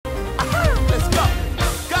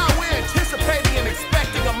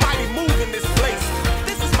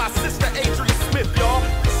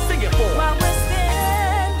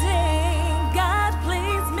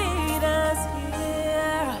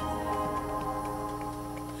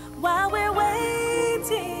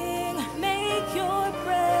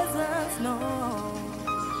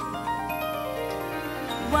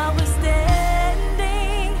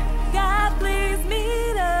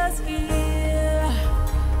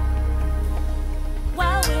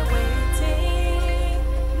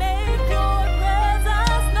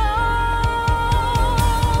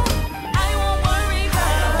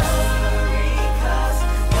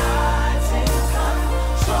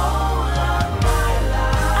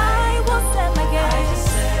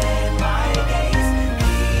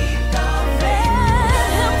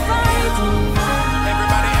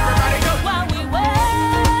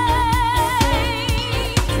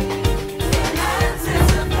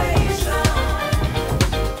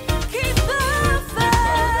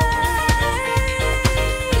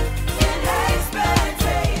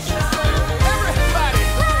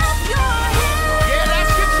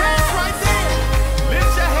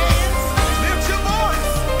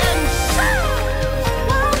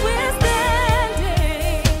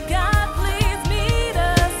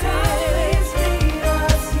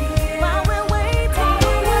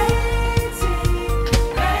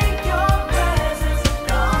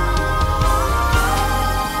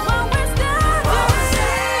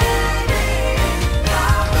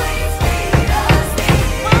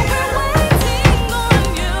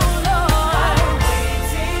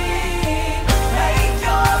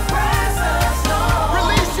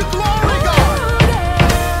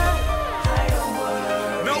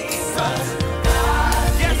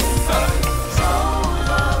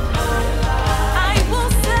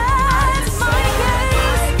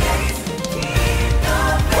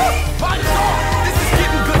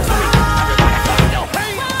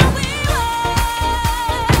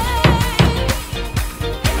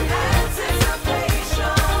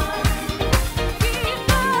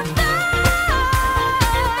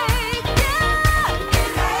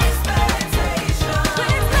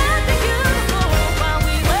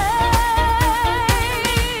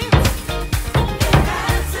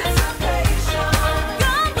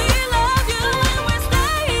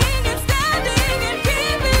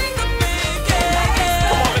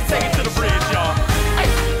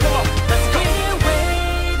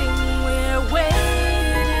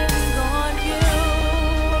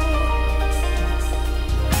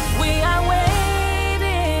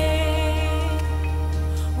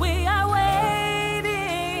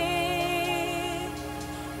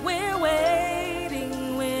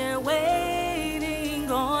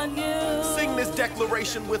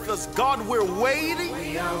declaration with us. God, we're waiting.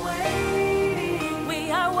 We are waiting.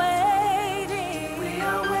 We are waiting. We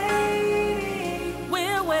are waiting.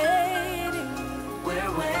 We're waiting.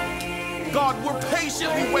 We're waiting. God, we're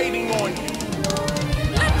patiently waiting on you.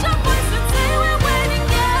 Lift your voice and say we're waiting,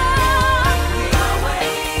 God. We are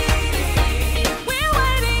waiting. We're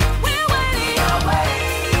waiting. We're waiting. We are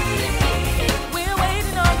waiting. We're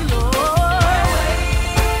waiting on you, Lord.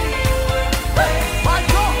 My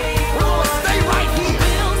God, we're going to stay right here.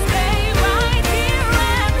 We'll stay right here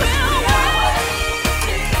and we'll wait.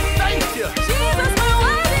 Thank you. Jesus, we're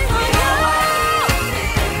waiting on you.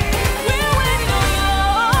 We're waiting on you,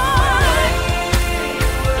 Lord.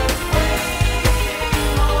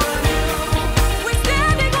 We're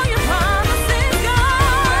standing on your promises,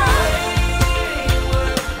 God.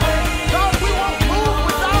 God, we won't move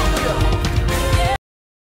without you.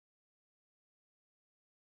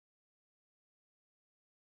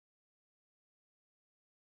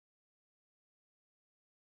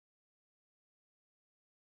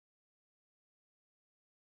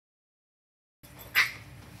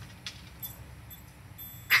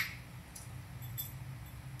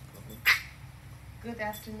 Good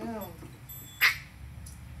afternoon.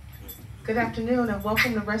 Good afternoon and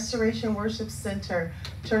welcome to Restoration Worship Center,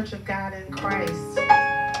 Church of God in Christ.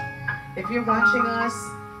 If you're watching us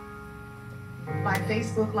by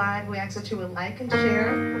Facebook Live, we ask that you would like and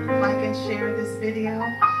share this video.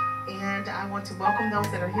 And I want to welcome those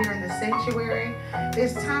that are here in the sanctuary.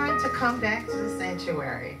 It's time to come back to the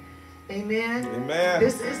sanctuary. Amen. Amen.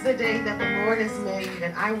 This is the day that the Lord has made,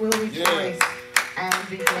 and I will rejoice and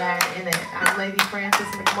be glad in it. I'm Lady Frances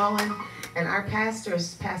McMullen, and our pastor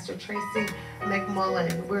is Pastor Tracy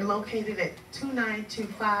McMullen. We're located at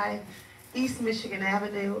 2925 East Michigan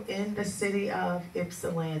Avenue in the city of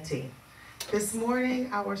Ypsilanti. This morning,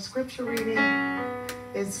 our scripture reading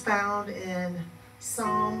is found in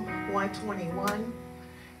Psalm 121,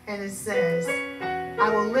 and it says, I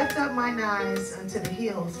will lift up mine eyes unto the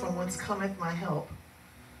hills from whence cometh my help.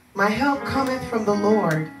 My help cometh from the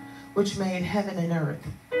Lord, which made heaven and earth.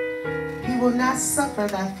 He will not suffer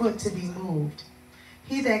thy foot to be moved.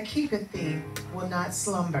 He that keepeth thee will not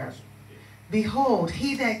slumber. Behold,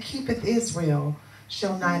 he that keepeth Israel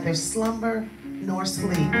shall neither slumber nor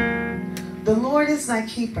sleep. The Lord is thy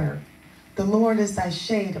keeper. The Lord is thy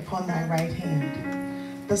shade upon thy right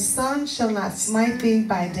hand. The sun shall not smite thee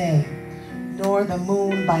by day, nor the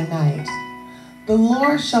moon by night. The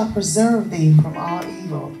Lord shall preserve thee from all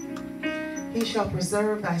evil. He shall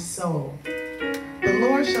preserve thy soul. The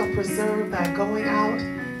Lord shall preserve thy going out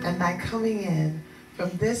and thy coming in from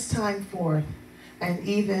this time forth and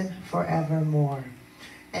even forevermore.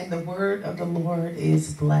 And the word of the Lord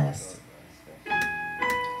is blessed.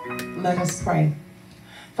 Let us pray.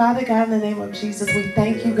 Father God, in the name of Jesus, we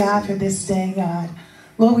thank you, God, for this day, God.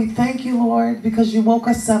 Lord, we thank you, Lord, because you woke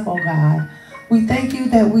us up, oh God. We thank you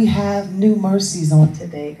that we have new mercies on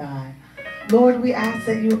today, God. Lord, we ask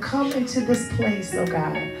that you come into this place, oh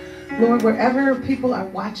God. Lord, wherever people are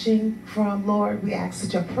watching from, Lord, we ask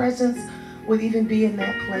that your presence would even be in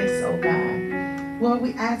that place, oh God. Lord,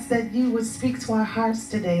 we ask that you would speak to our hearts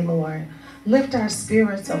today, Lord. Lift our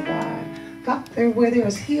spirits, oh God. Father, where there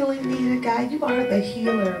is healing needed, God, you are the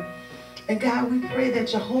healer. And God, we pray that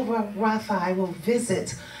Jehovah Rapha will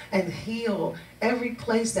visit and heal every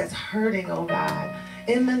place that's hurting, oh God.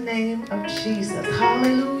 In the name of Jesus.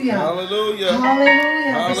 Hallelujah. Hallelujah.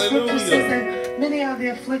 Hallelujah. Hallelujah. The scripture says that many are the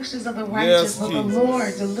afflictions of the righteous, but the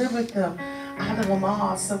Lord delivered them out of them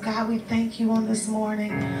all. So God, we thank you on this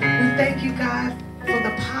morning. We thank you, God, for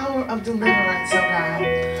the power of deliverance, oh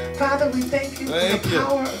God. Father, we thank you for the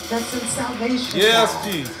power that's in salvation. Yes,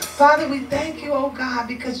 God. Jesus. Father, we thank you, oh God,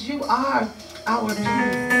 because you are our peace.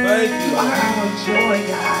 Thank you. You are our joy,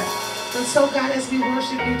 God. And so, God, as we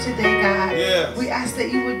worship you today, God, we ask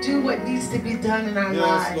that you would do what needs to be done in our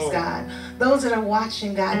lives, Lord. God. Those that are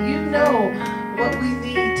watching, God, you know what we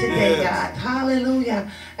need today, God.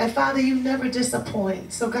 Hallelujah. And Father, you never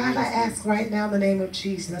disappoint. So, God, I ask right now in the name of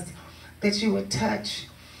Jesus that you would touch,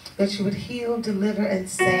 that you would heal, deliver, and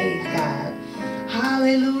save, God.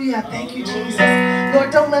 Hallelujah. Thank you, Jesus.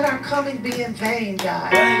 Lord, don't let our coming be in vain,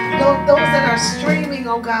 God. Lord, those that are streaming,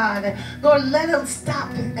 oh God, Lord, let them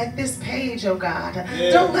stop at this page, oh God.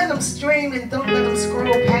 Don't let them stream and don't let them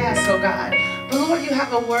scroll past, oh God. But Lord, you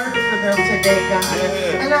have a word for them today, God.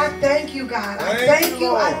 And I thank you, God. I thank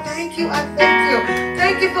you. I thank you. I thank you.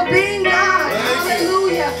 Thank you for being God.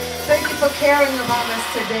 Hallelujah. Thank you for caring about us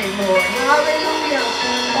today, Lord. Hallelujah.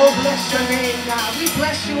 Oh, bless your name, God. We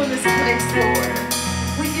bless you in this place, Lord.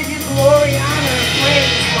 We give you glory, honor, and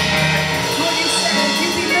praise, Lord. Lord, you said, if you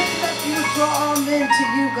be lifted up, you draw all men to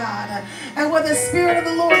you, God. And where the Spirit of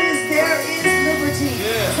the Lord is, there is liberty.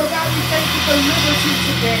 So God, we thank you for liberty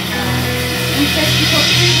today, God. We thank you for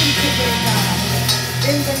freedom today, God.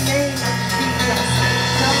 In the name of Jesus.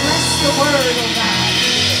 Now bless your word, oh God.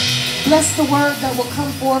 Bless the word that will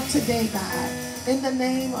come forth today, God. In the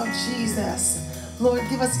name of Jesus. Lord,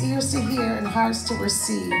 give us ears to hear and hearts to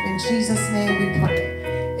receive. In Jesus' name we pray.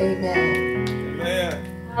 Amen. Amen.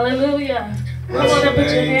 Hallelujah. We want to put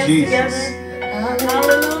your hands together.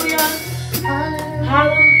 Hallelujah.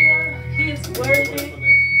 Hallelujah. He is worthy.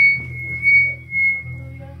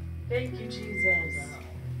 Hallelujah. Thank you, Jesus.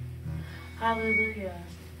 Hallelujah.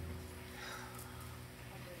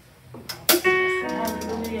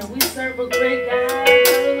 Hallelujah. We serve a great God.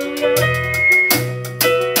 Hallelujah.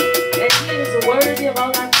 And He is worthy of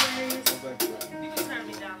all our praise. You can turn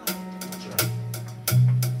me down a little.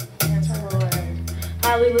 Yes, Lord.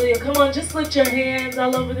 Hallelujah. Come on, just lift your hands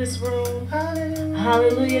all over this room.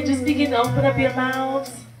 Hallelujah. Just begin to open up your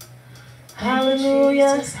mouths.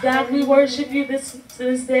 Hallelujah. God, we worship you this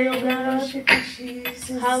day, oh God.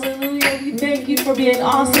 Hallelujah. We thank you for being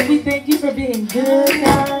awesome. We thank you for being good,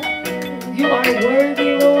 God. You are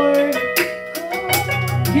worthy, Lord.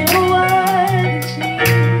 You are worthy,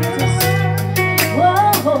 Jesus.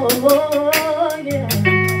 Whoa, yeah.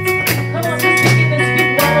 Come on, just begin to speak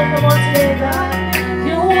well. Come on today, God.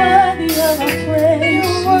 You're worthy of our praise.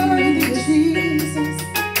 You're worthy, Jesus.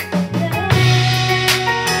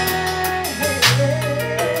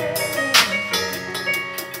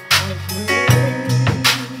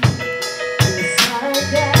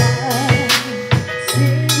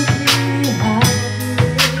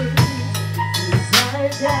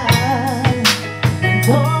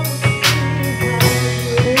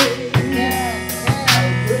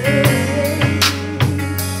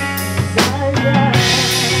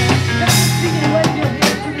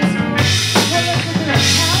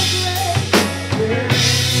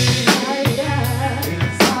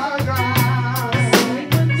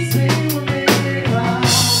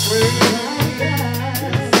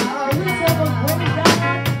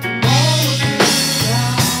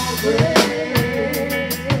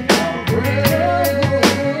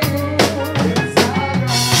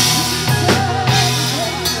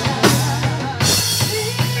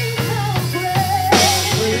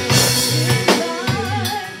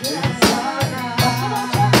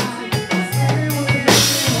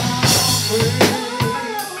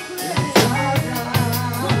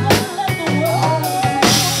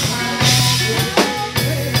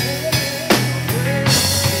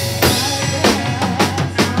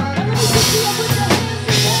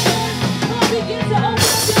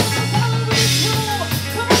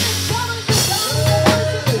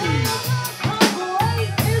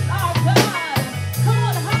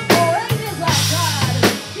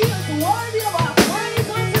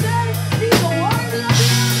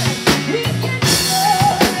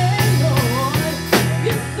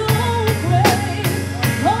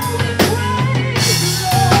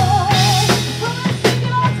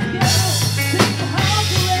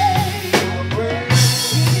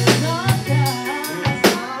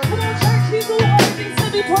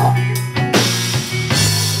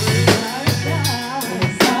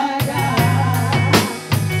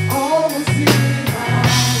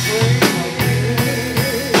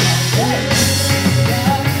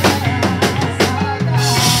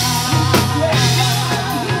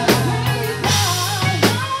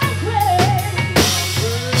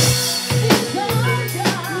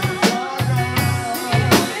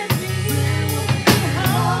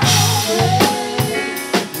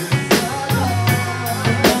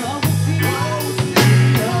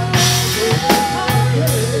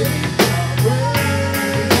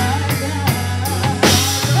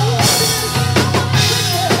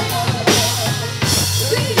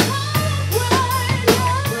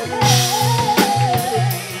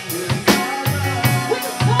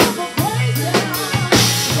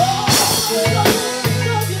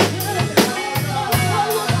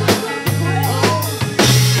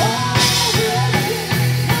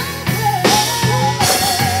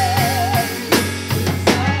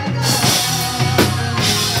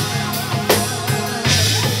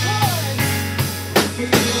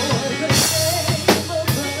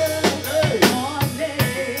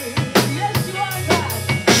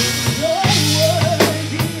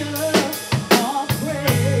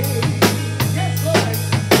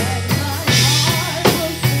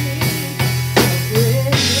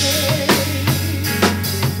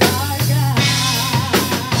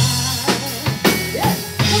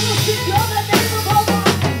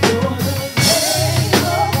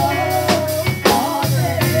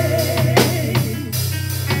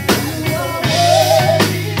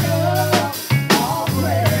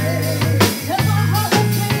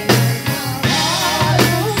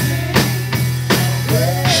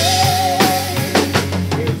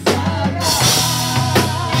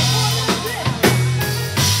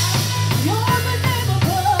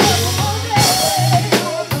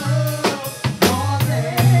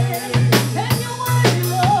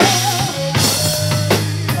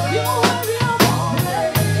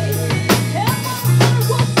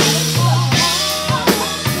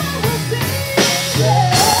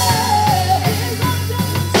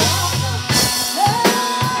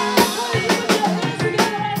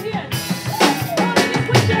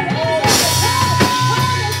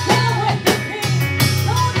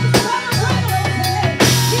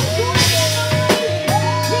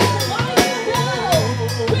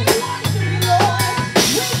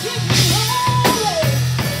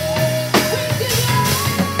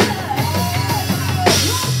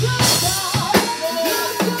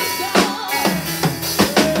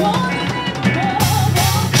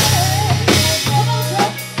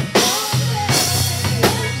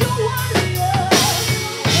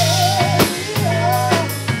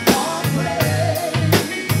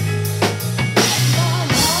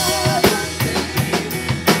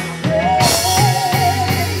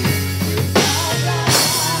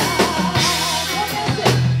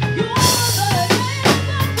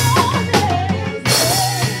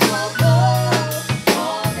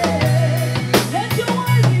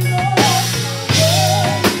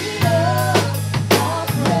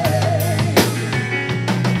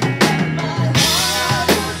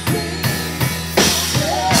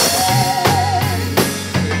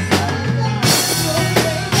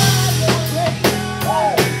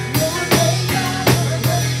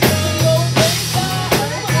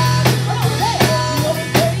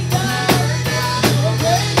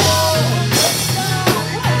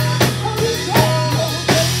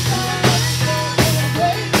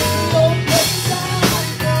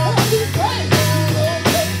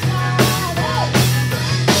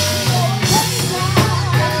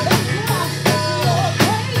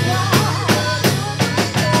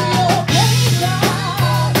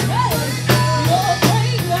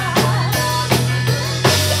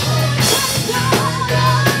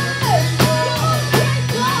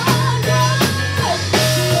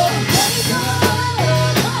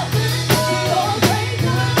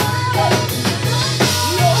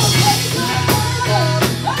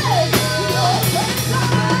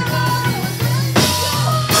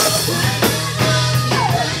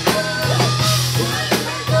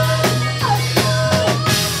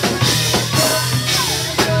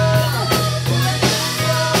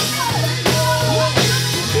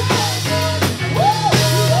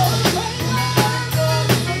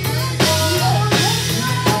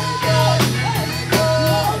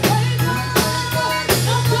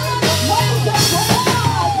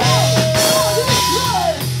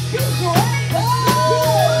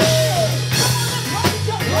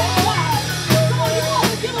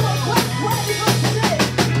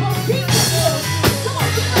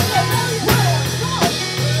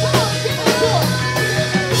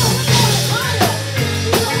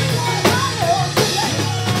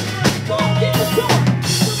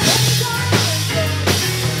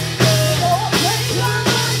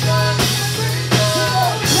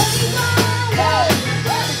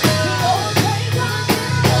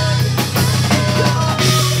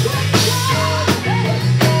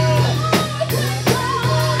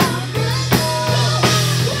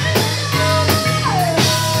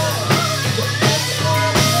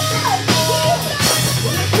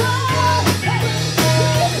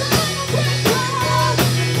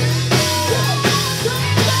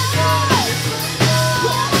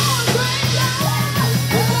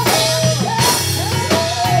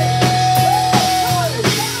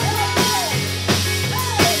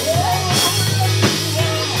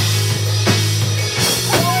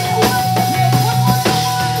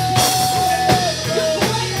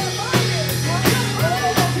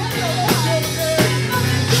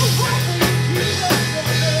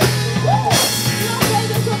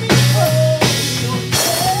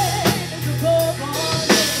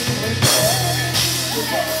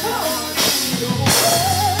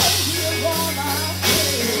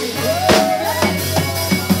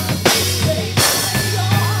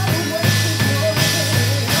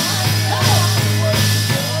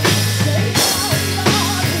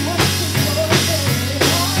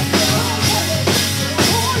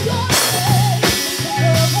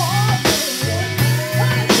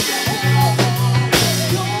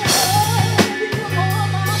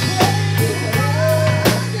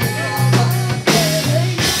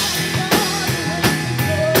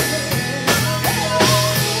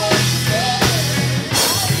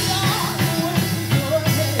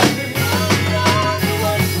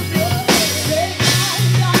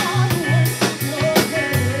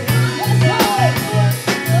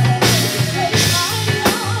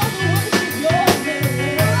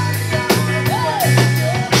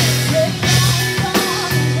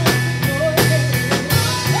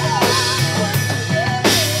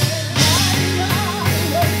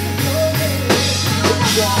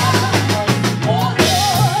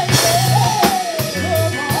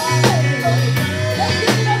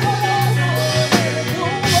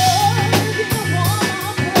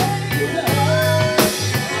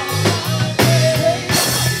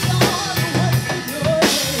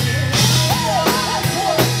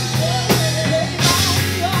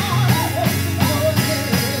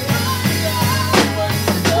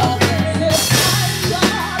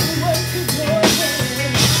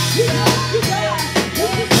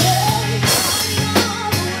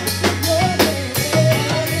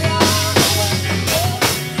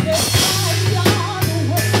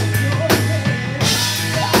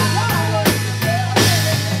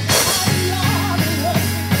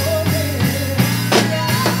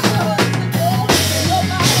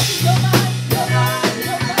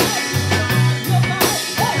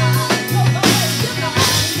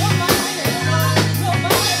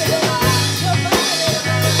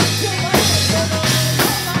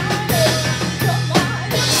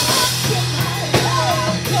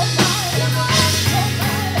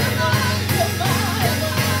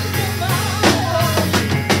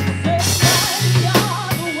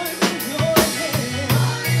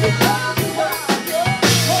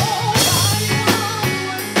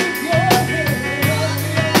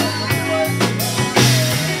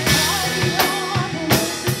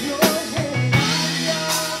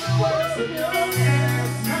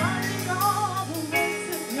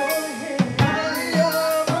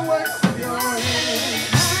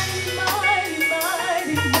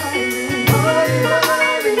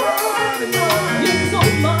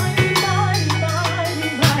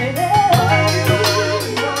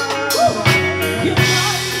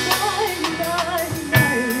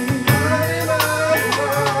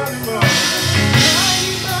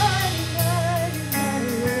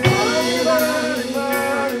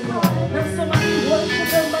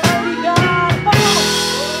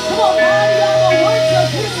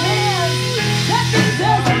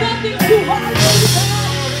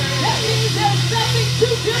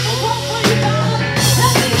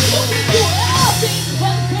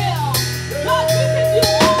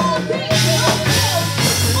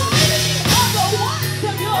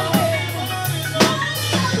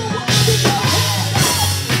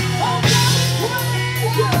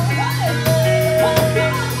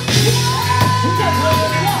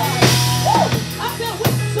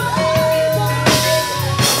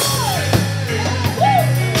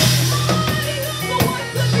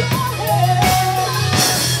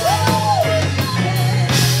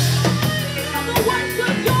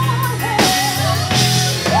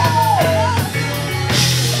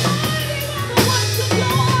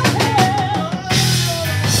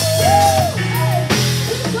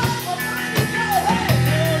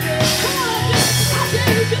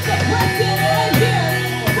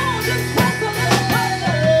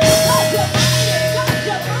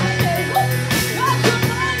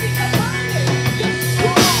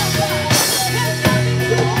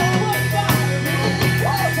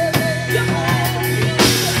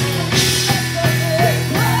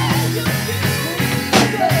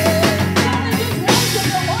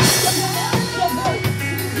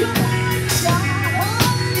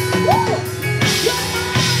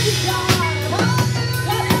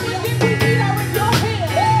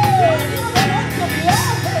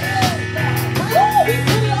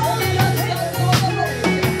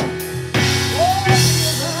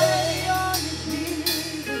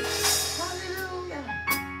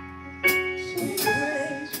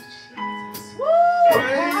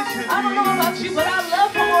 but I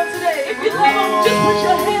love him on today. If you love him, just put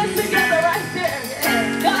your hands together right there.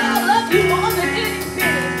 God, I love you more than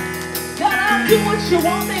anything. God, I'll do what you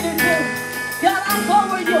want me to do. God, I'll go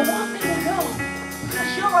where you want me to go.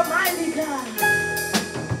 Because you're a mighty God.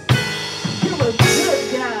 You're a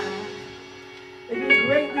good God. And you're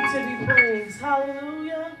greatly to be praised.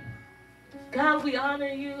 Hallelujah. God, we honor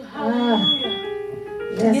you. Hallelujah.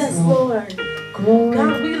 Yes, Lord. Glory.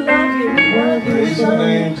 God, we love you. We love you. We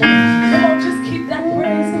love you. Come on, just keep that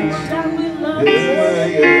praise going. God, we love you.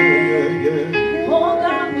 Oh,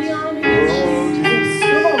 God, we honor you, Jesus.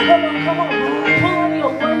 Come on, come on, come on. Pull on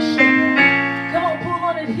your worship. Come on, pull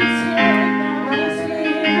on it. He's here right now. He's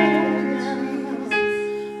here now.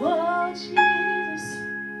 Oh, Jesus.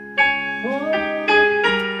 Oh,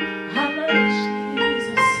 I love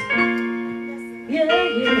Jesus. Yeah,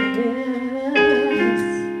 yes.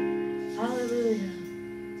 Hallelujah.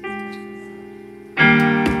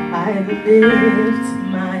 I lift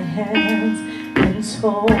my hands in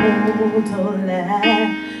total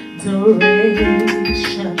adoration to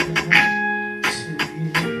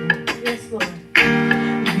you. Yes, Lord.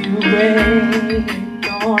 You reign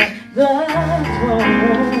on the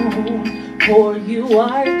throne, for you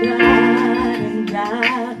are God and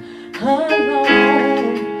God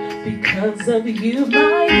alone. Because of you,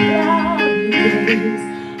 my cloudy days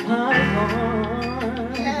are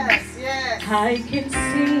gone. Yes, yes. I can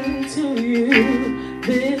sing to you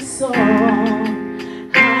this song.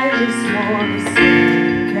 I just want to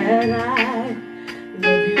sing that I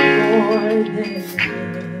love you more than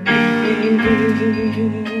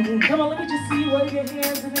anything. Come on, let me just see you wave your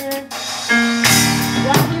hands in there.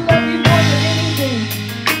 God, we love you more than anything.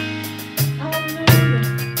 Hallelujah.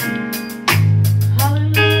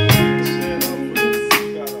 Hallelujah.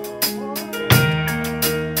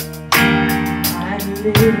 I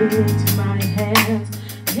lift my hands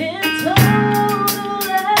in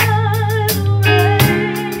total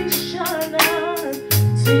adoration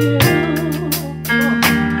unto you.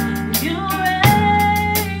 You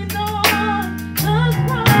reign on the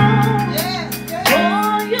throne. Yes, yes.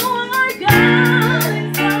 For you are God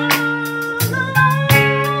and God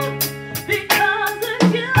alone. Because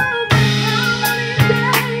of you, my cloudy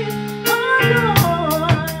days are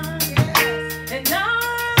gone. Yes. And I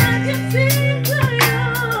can sing to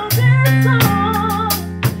you this song.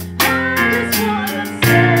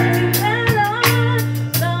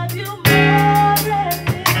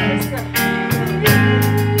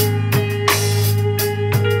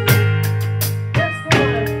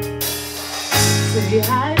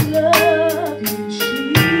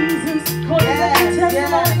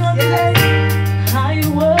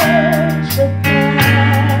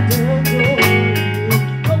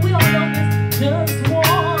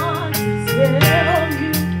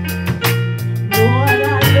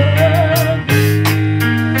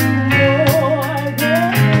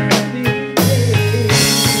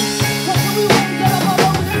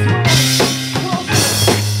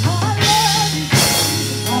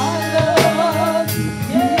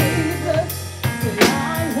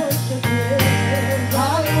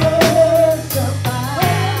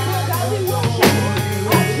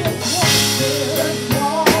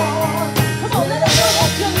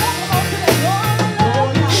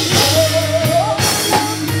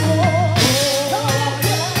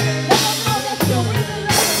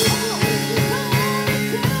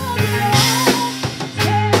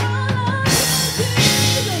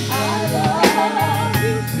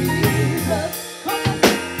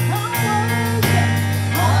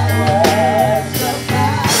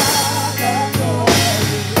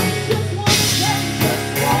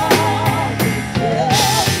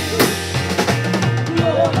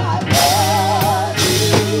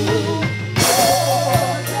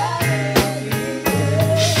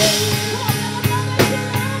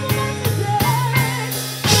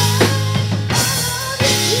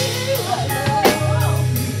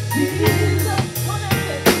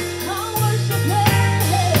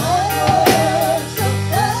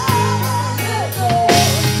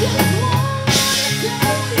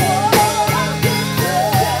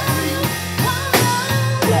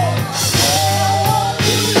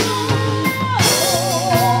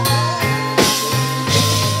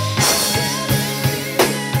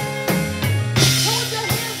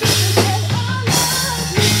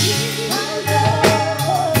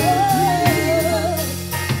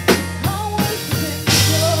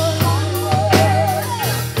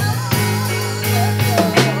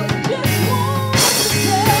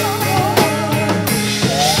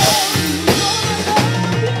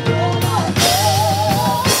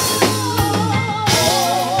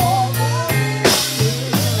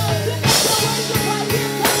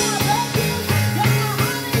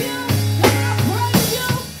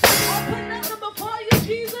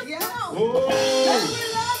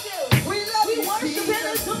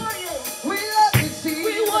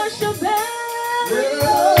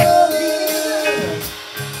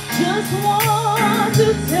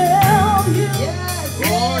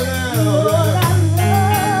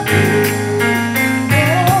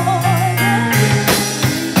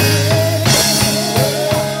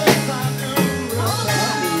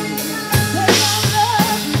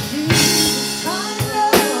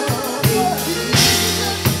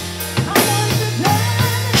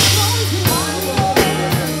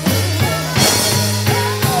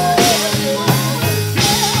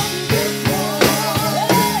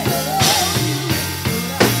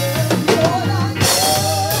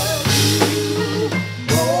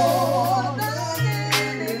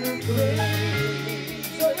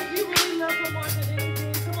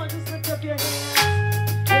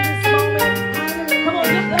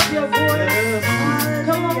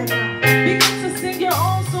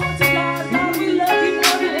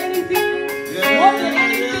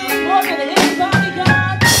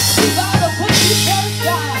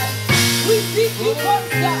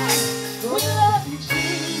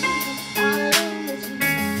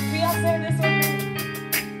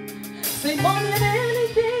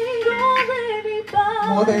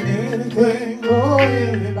 More than anything or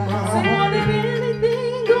anybody. Say more than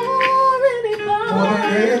anything or anybody. More than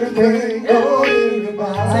anything or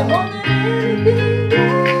anybody. Say more than anything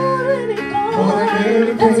or anybody. More than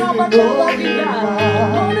anything That's how much I love you, or God.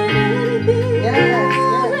 anybody. More than anything Yes, or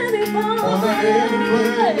yes. anybody. More than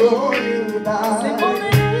anything or anybody. Say more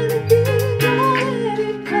than anything or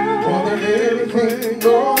anybody. More than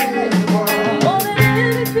anything or anybody. More than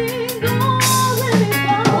anything or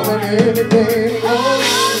anybody.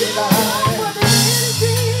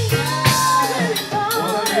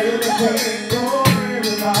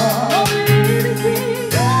 More than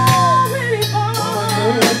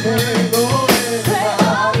anything or anybody.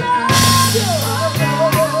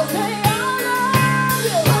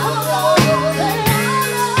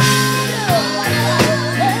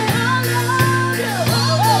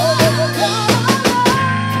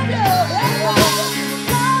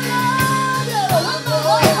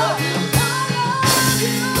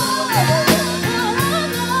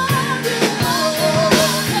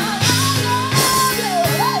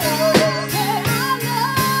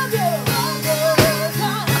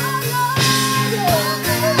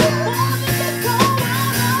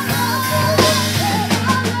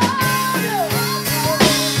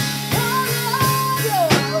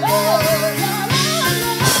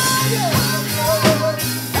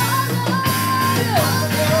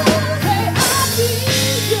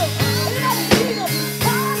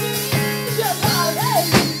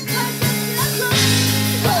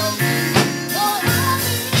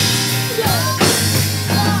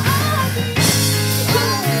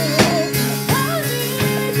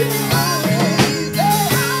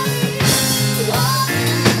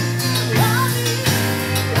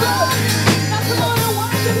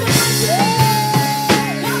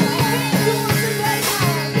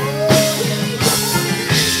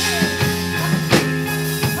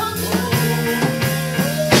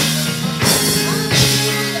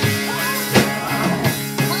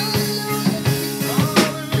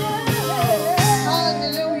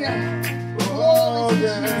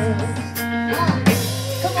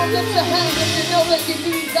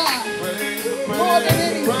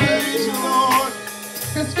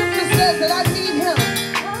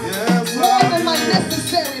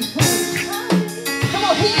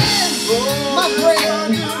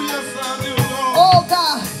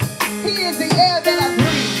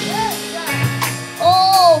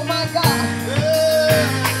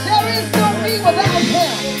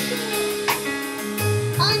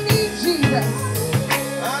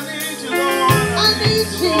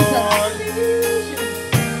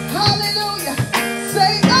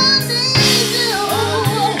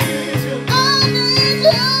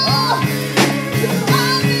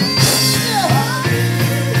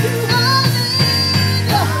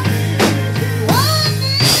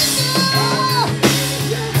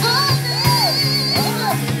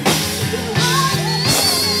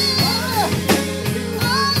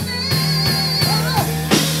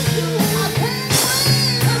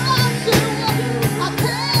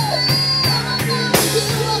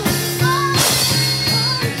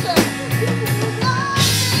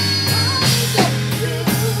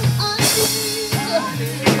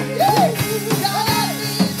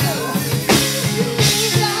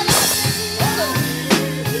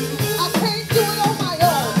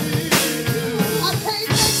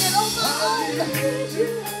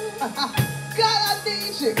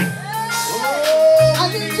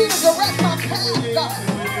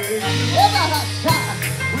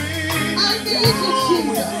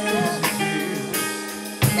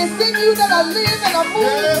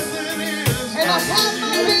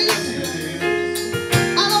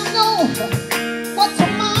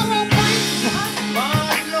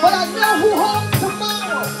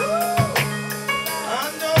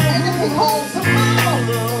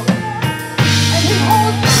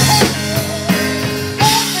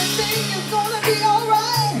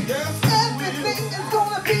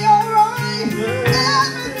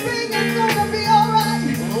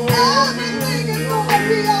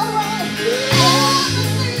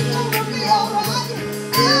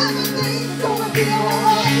 Everything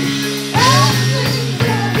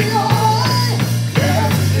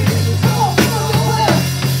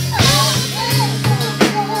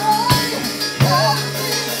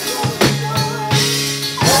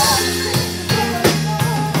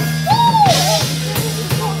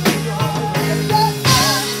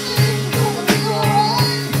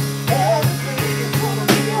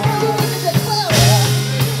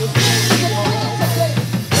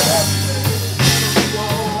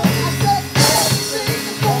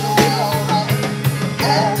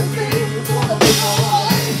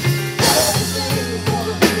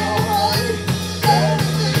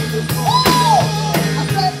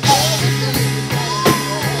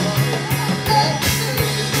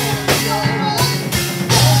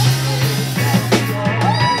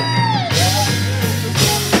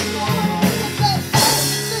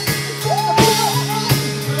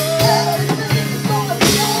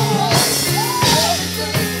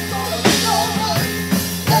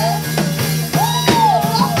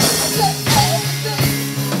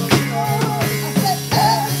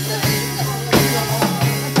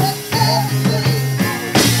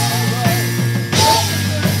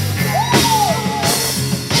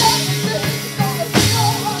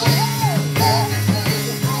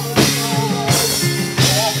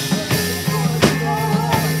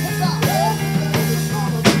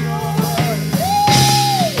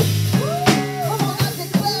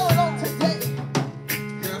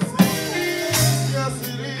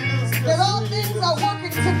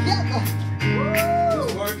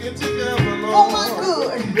for my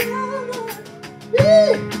good.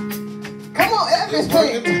 Yeah. Come on, It's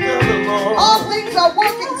working everything. together, Lord. All things are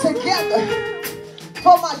working together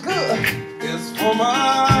for my good. It's for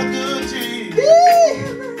my good, Jesus. Yeah.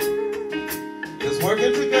 It's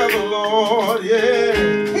working together, Lord.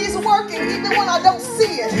 Yeah. He's working even when I don't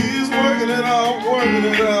see it. He's working it out, working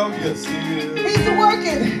it out. Yes, he is. He's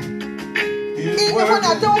working He's even when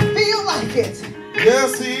I working. don't feel like it.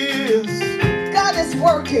 Yes, he is. God is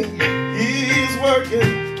working. He's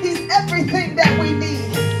working. He's everything that we need.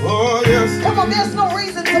 Oh, yes. Come on, there's no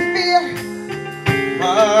reason to fear.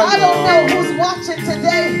 My I don't know God. who's watching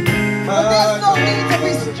today, but there's no need to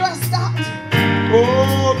be stressed out.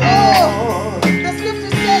 Oh, Lord. The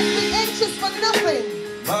scripture says, be anxious for nothing.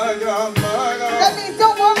 My God, my God. That means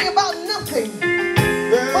don't worry about nothing.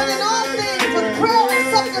 But in all things, with prayer and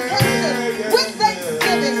supplication, with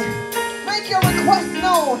thanksgiving, make your request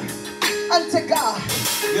known unto God.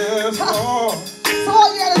 Yes, Lord. So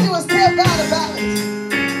all you gotta do is tell God about it.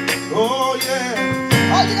 Oh,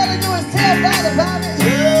 yeah. All you gotta do is tell God about it.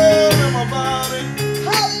 Tell him about it.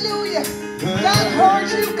 Hallelujah. God heard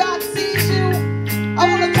you. God sees you. I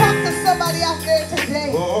want to talk to somebody out there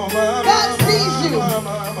today. Oh, my, God sees you.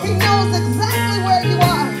 He knows exactly where you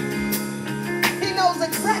are. He knows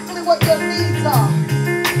exactly what your needs are.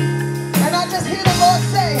 And I just hear the Lord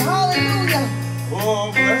say, hallelujah.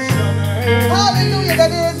 Oh, bless your name. Hallelujah.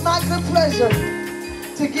 That it is my good pleasure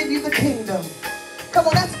to give you the kingdom. Come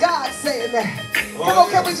on, that's God saying that. Come on,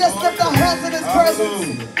 can we just lift our hands in his presence?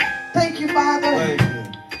 Hallelujah. Thank you, Father. Thank you.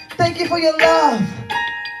 Thank you for your love.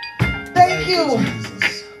 Thank you.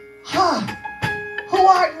 Jesus. Ha! Who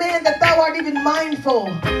art man that thou art even mindful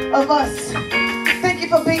of us? Thank you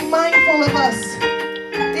for being mindful of us.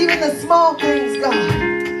 Even the small things, God.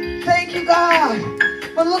 Thank you, God,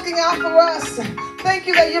 for looking out for us. Thank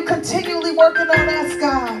you that you're continually working on us,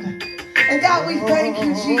 God. And God, we thank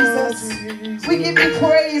you, Jesus. We give you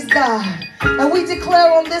praise, God. And we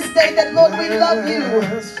declare on this day that, Lord, we love you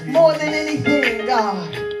more than anything,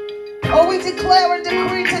 God. Oh, we declare and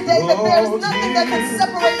decree today that there's nothing that can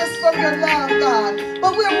separate us from your love, God.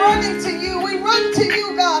 But we're running to you. We run to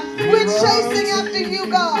you, God. We're chasing after you,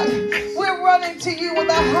 God. We're running to you with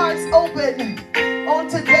our hearts open on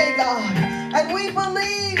today, God. And we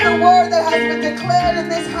believe the word that has been declared in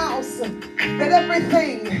this house, that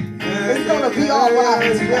everything is going to be all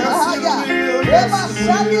right.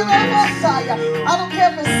 I don't care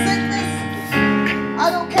if it's sickness. I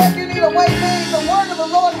don't care if you need a way made. The word of the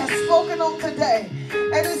Lord has spoken on today.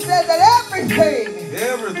 And it says that everything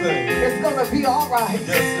is going to be all right.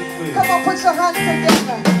 Yes, it will. Come on, put your hands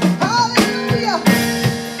together. Hallelujah.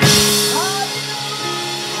 Hallelujah.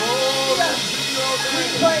 We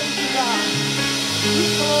praise you, God. We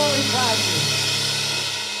glorify you.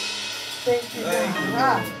 Thank you,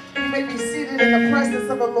 God. You may be seated in the presence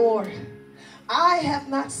of the Lord. I have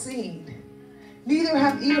not seen, neither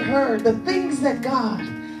have you heard the things that God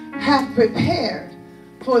hath prepared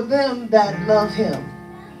for them that love him.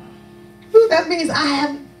 Ooh, that means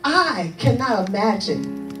I cannot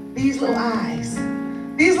imagine these little eyes.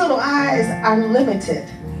 These little eyes are limited.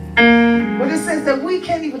 But it says that we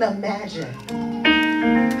can't even imagine,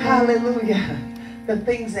 hallelujah, the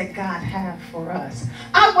things that God has for us.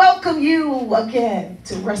 I welcome you again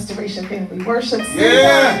to Restoration Family Worship Center.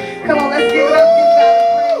 Yeah. Come on, let's give it up. Give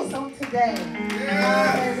God praise on today.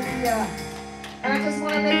 Hallelujah. And I just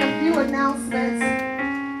want to make a few announcements.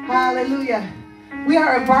 Hallelujah. We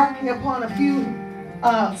are embarking upon a few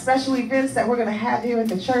special events that we're going to have here at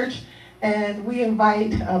the church. And we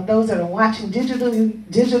invite those that are watching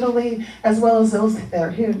digitally, as well as those that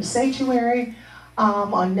are here in the sanctuary.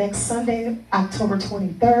 On next Sunday, October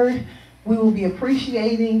 23rd, we will be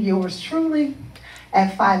appreciating yours truly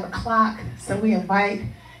at 5 o'clock. So we invite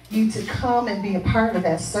you to come and be a part of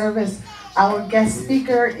that service. Our guest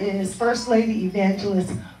speaker is First Lady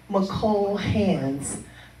Evangelist Nicole Hands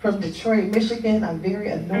from Detroit, Michigan, a very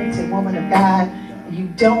anointed woman of God. You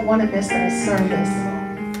don't want to miss that service.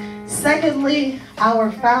 Secondly,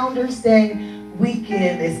 our Founders Day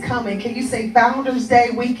weekend is coming. Can you say Founders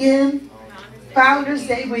Day weekend? Founders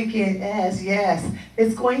Day weekend, yes.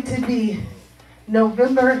 It's going to be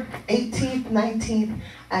November 18th, 19th,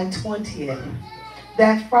 and 20th.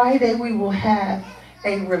 That Friday, we will have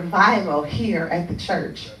a revival here at the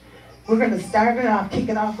church. We're going to start it off, kick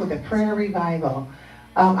it off with a prayer revival.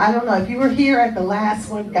 I don't know, if you were here at the last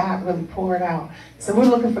one, God really poured out. So we're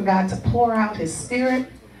looking for God to pour out his spirit.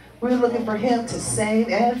 We're looking for him to save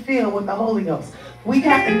and fill with the Holy Ghost. We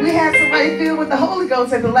had somebody filled with the Holy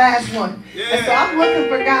Ghost at the last one. Yeah. And so I'm looking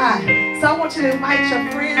for God. So I want you to invite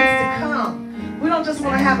your friends to come. We don't just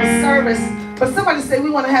want to have a service But somebody say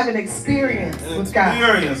we want to have an experience with God.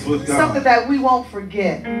 Experience with God. Something that we won't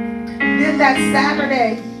forget. Then that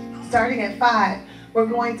Saturday, starting at 5, we're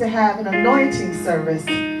going to have an anointing service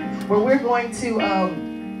where we're going to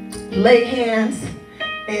lay hands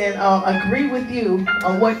and agree with you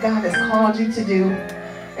on what God has called you to do.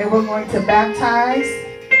 And we're going to baptize,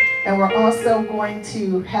 and we're also going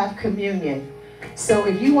to have communion. So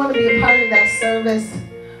if you want to be a part of that service,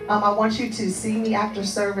 I want you to see me after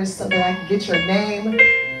service so that I can get your name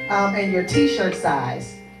and your t-shirt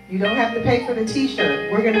size. You don't have to pay for the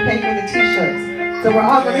t-shirt. We're going to pay for the t-shirts. So we're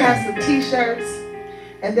all going to have some t-shirts,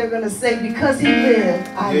 and they're going to say, because he lived,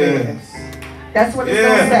 I live. That's what it's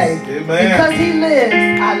going to say. Amen. Because he lives,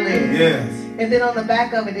 I live. Yes. And then on the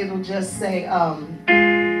back of it, it'll just say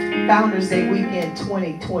Founders Day Weekend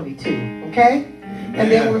 2022. Okay?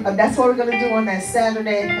 And then that's what we're going to do on that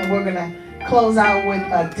Saturday, and we're going to close out with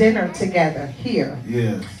a dinner together here.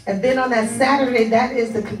 Yes. And then on that Saturday, that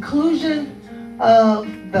is the conclusion of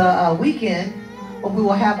the weekend, where we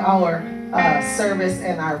will have our service,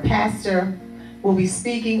 and our pastor will be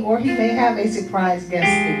speaking, or he may have a surprise guest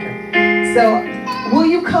speaker. So will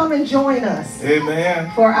you come and join us? Amen.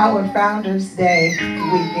 For our Founders Day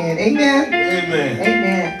weekend. Amen? Amen.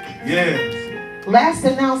 Amen. Yes. Last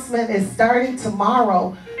announcement is starting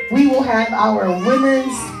tomorrow. We will have our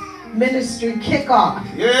women's ministry kickoff.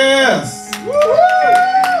 Yes. Woo!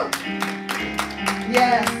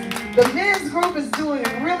 Yes. The men's group is doing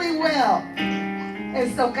really well.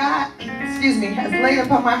 And so God, has laid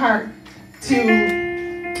upon my heart to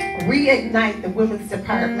reignite the women's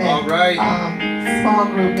department. All right. Small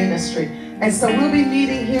group ministry. And so we'll be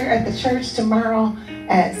meeting here at the church tomorrow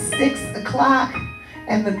at 6 o'clock.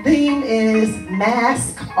 And the theme is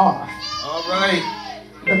mask off. All right.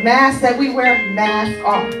 The mask that we wear, mask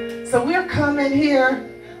off. So we're coming here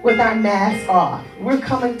with our mask off. We're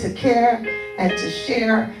coming to care and to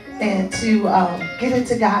share and to get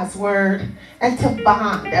into God's word and to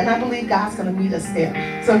bond. And I believe God's going to meet us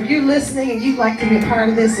there. So if you're listening and you'd like to be a part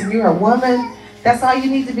of this and you're a woman, that's all you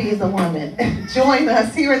need to be is a woman. Join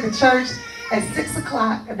us here at the church at 6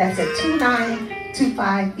 o'clock. That's at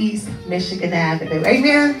 2925 East Michigan Avenue.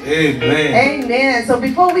 Amen? Amen. Amen. So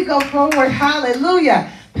before we go forward, hallelujah,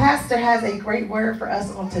 Pastor has a great word for us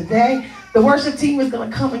on today. The worship team is going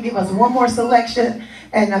to come and give us one more selection.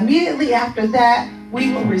 And immediately after that,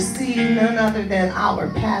 we will receive none other than our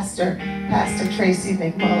pastor, Pastor Tracy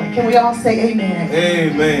McMullen. Can we all say amen?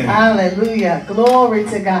 Amen. Hallelujah. Glory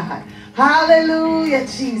to God. Hallelujah,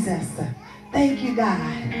 Jesus. Thank you, God.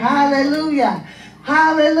 Hallelujah.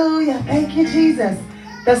 Hallelujah. Thank you, Jesus.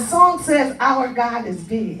 The song says, our God is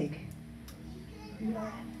big.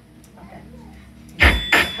 Okay.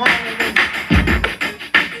 Hallelujah.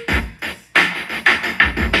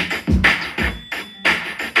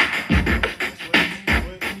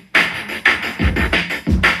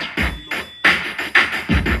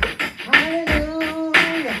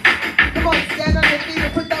 Hallelujah. Come on, stand on your feet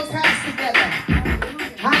and put those hands together.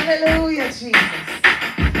 Hallelujah, Jesus.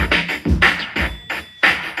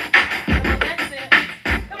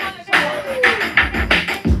 Come on,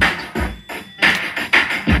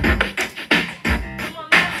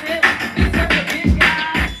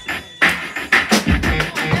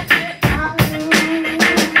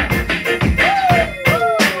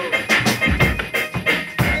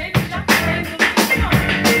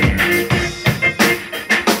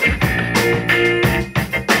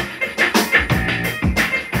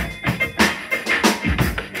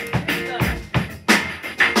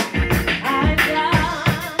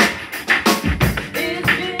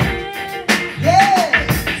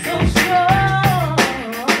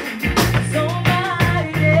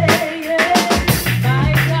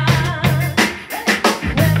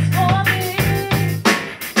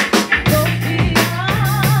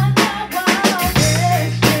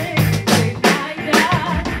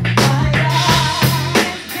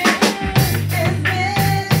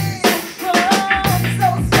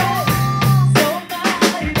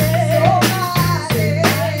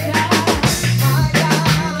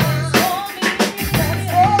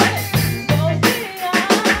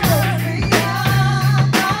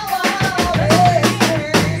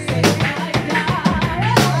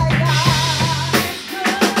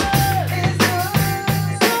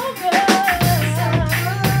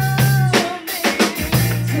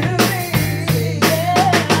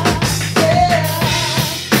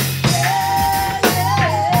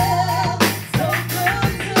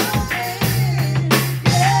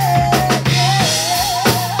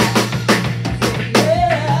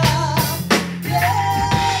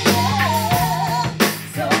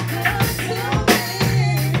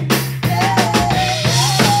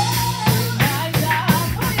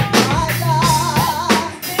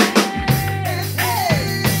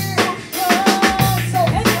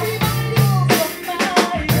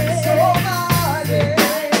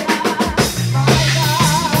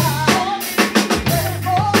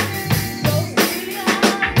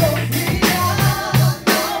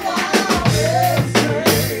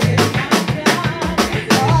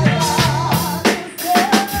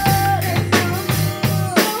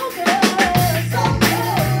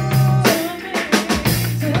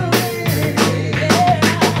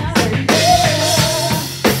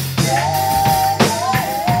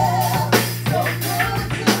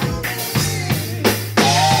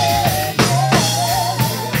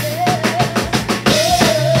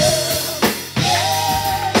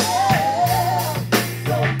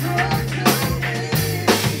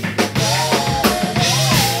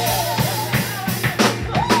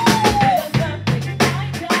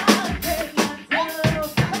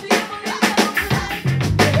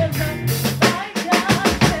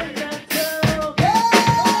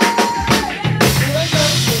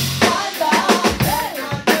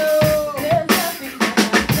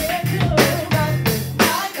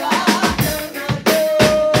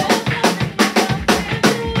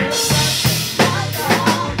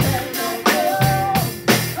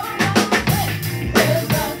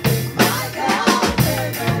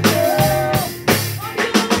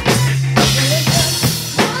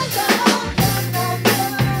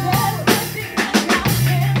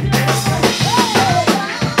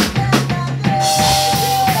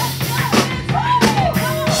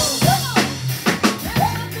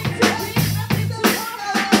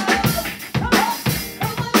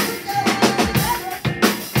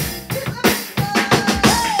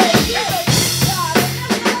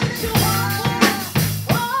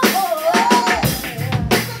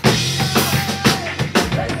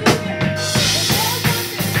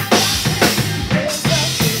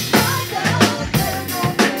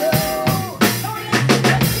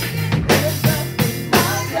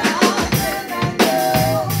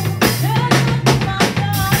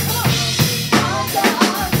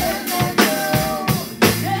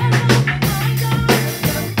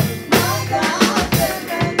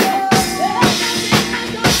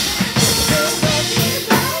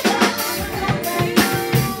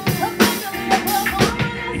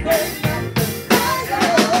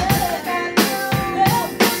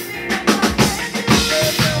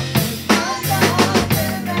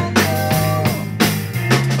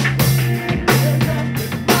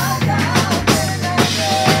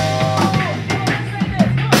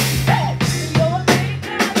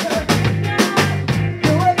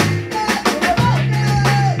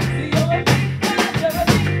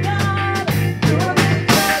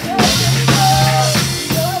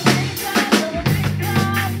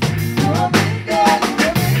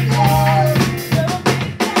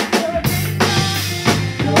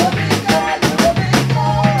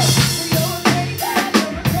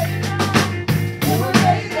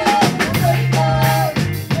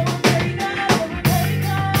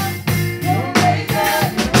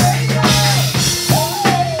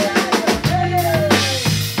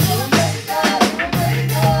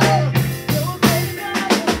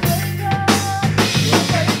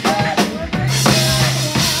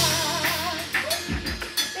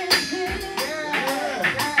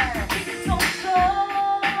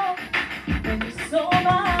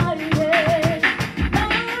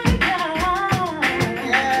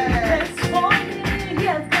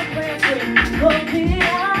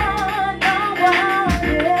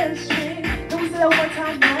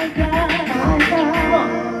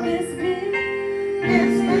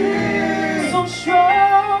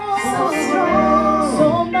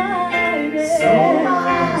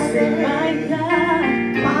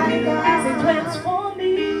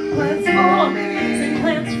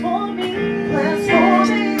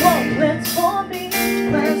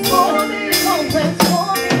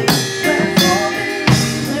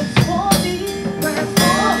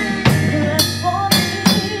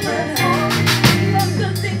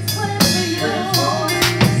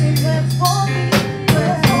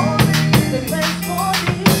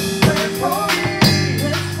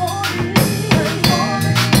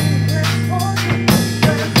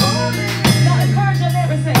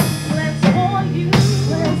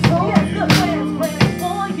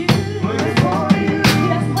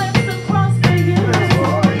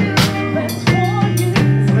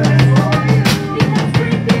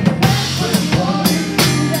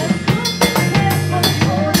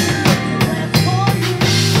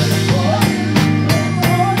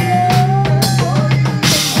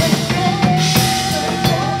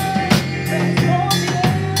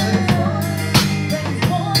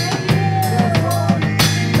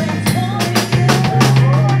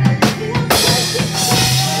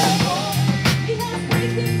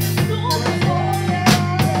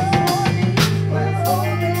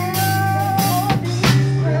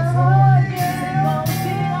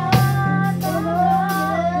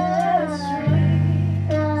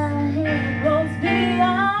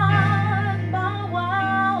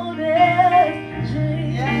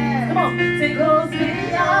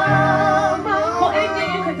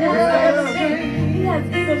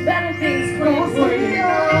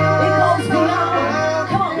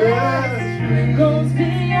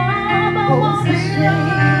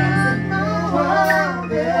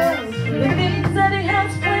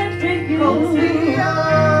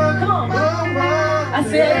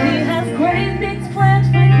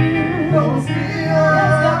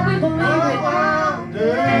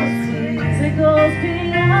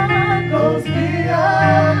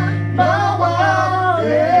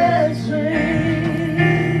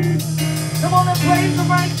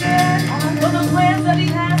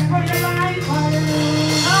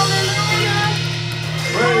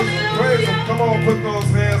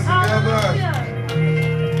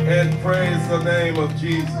 praise the name of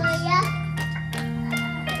Jesus.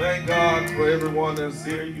 Thank God for everyone that's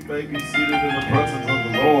here. You may be seated in the presence of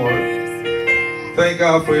the Lord. Thank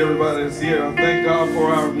God for everybody that's here. I thank God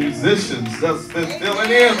for our musicians that's been filling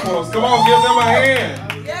in for us. Come on, give them a hand.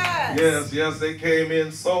 Yes, they came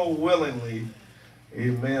in so willingly.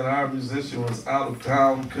 Amen. Our musician was out of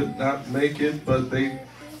town, could not make it, but they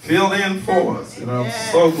filled in for us. And I'm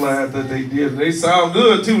so glad that they did. They sound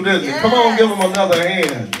good too, didn't they? Come on, give them another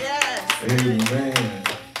hand. Amen.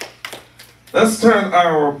 Let's turn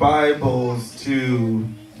our Bibles to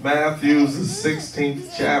Matthew's the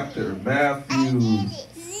 16th chapter. Matthew's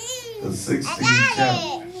the 16th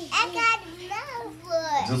chapter.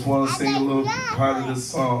 Just want to sing a little part of this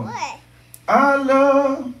song. I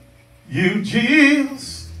love you,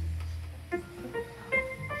 Jesus.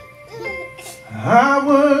 I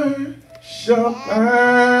worship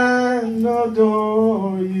and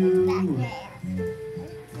adore you.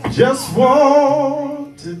 Just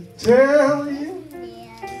want to tell you,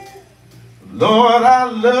 Lord, I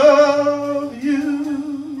love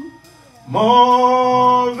you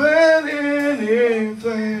more than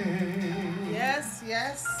anything. Yes.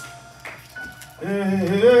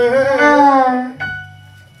 And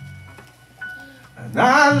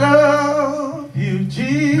I love you,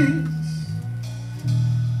 Jesus.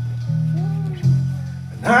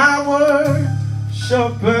 And I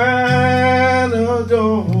worship and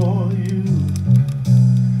adore you.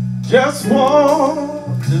 Just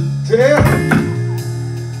want to tell you,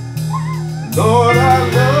 Lord, I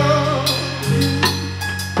love you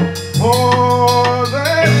more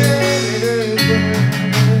than anything.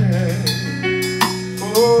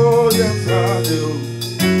 Oh, yes, I do.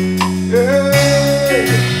 Yeah.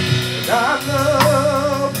 And I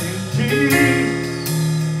love you, Jesus.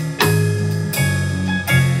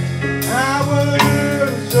 I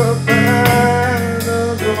worship and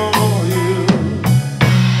adore you.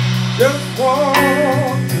 Just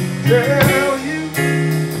want to tell you,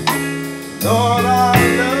 Lord, I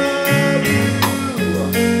love you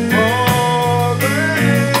more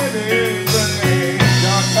than anything.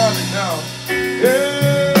 Y'all got it now.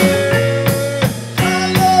 Yeah, I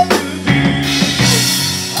love you, Jesus.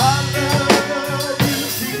 I love you,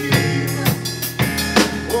 Jesus.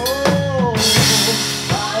 Oh,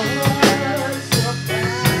 I worship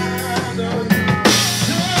and adore you.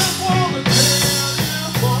 Just wanna tell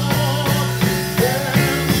you more. Yeah,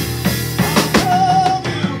 I love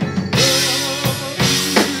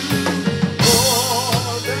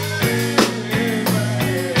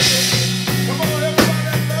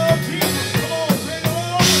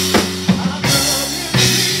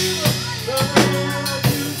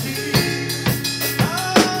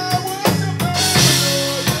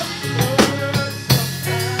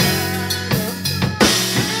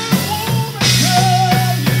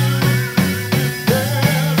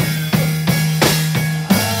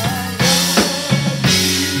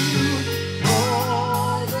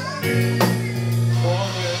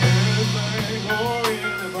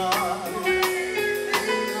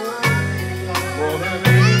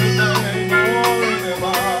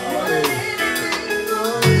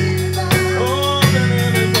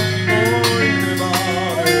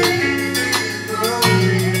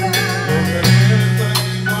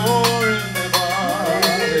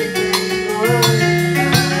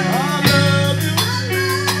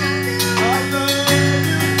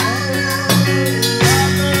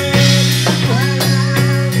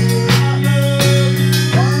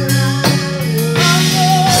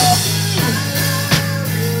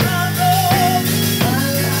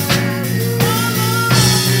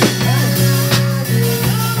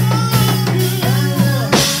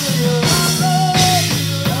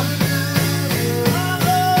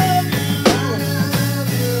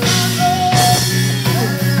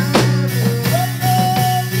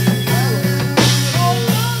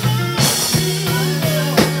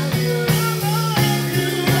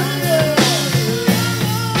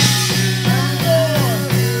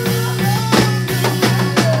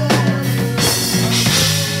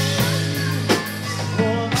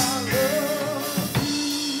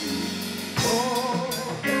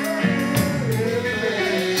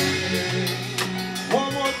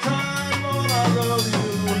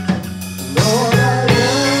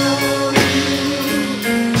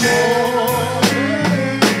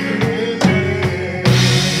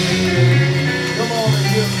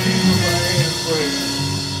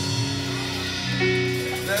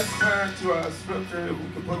scripture, if we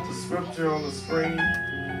could put the scripture on the screen.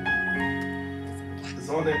 It's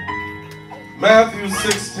on it. Matthew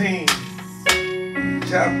 16,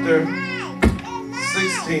 chapter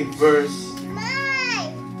 16th verse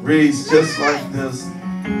reads just like this.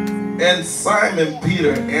 And Simon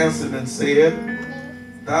Peter answered and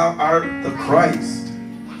said, Thou art the Christ,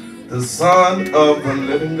 the Son of the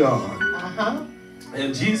living God. Uh-huh.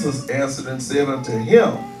 And Jesus answered and said unto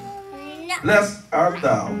him, Blessed art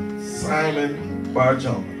thou, Simon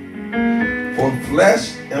Bar-Jonah, for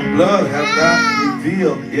flesh and blood have not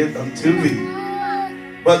revealed it unto thee,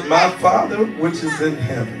 but my Father which is in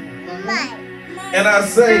heaven. And I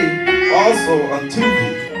say also unto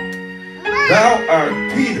thee, Thou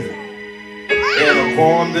art Peter, and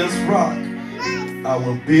upon this rock I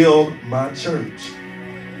will build my church,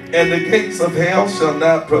 and the gates of hell shall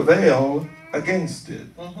not prevail against it.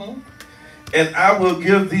 And I will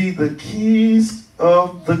give thee the keys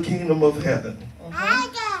of the kingdom of heaven.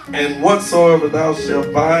 And whatsoever thou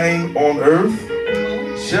shalt bind on earth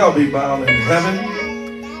shall be bound in heaven,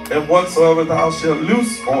 and whatsoever thou shalt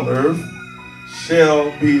loose on earth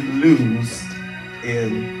shall be loosed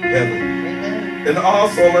in heaven. And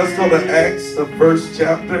also, let's go to Acts, the first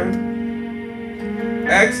chapter.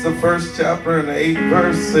 Acts, the first chapter, and the 8th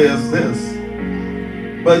verse says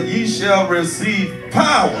this: But ye shall receive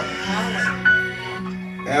power.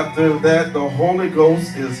 After that, the Holy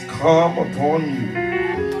Ghost is come upon you,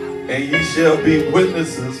 and ye shall be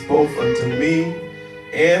witnesses both unto me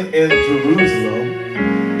and in Jerusalem,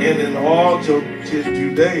 and in all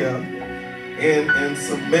Judea, and in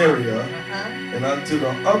Samaria, and unto the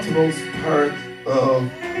uttermost part of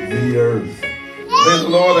the earth. May the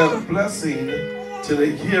Lord have a blessing to the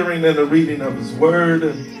hearing and the reading of his word.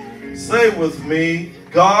 And say with me,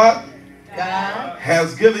 God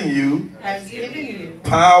has given you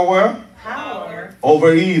power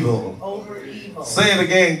over evil. Say it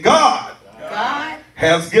again. God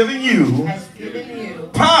has given you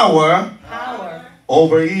power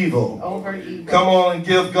over evil. Come on and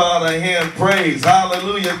give God a hand praise.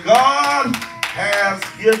 Hallelujah. God has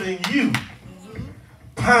given you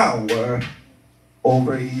power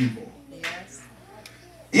over evil.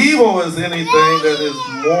 Evil is anything that is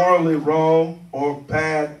morally wrong or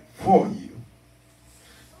bad for you.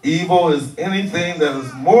 Evil is anything that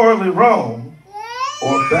is morally wrong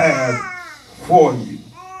or bad for you.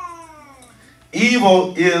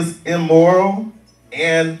 Evil is immoral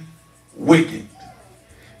and wicked.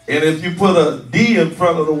 And if you put a D in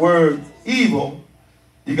front of the word evil,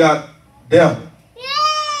 you got devil.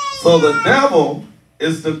 So the devil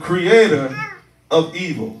is the creator of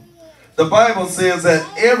evil. The Bible says that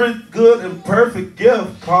every good and perfect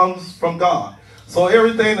gift comes from God. So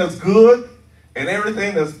everything that's good and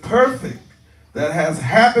everything that's perfect that has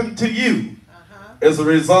happened to you is a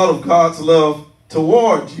result of God's love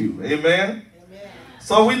towards you. Amen?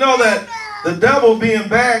 So we know that the devil being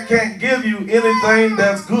bad can't give you anything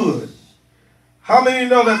that's good. How many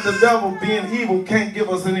know that the devil being evil can't give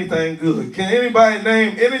us anything good? Can anybody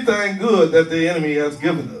name anything good that the enemy has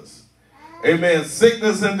given us? Amen.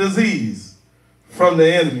 Sickness and disease from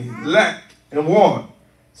the enemy. Lack and want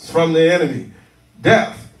from the enemy.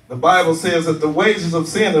 Death. The Bible says that the wages of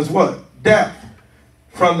sin is what? Death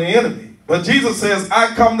from the enemy. But Jesus says,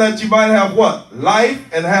 I come that you might have what?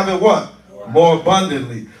 Life, and have it what? More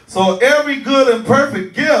abundantly. So every good and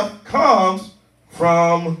perfect gift comes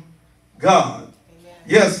from God.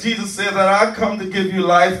 Yes, Jesus said that I come to give you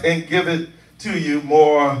life and give it to you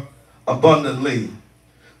more abundantly.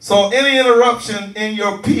 So any interruption in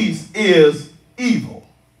your peace is evil.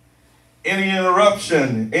 Any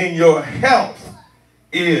interruption in your health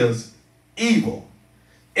is evil.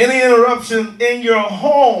 Any interruption in your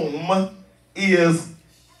home is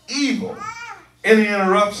evil. Any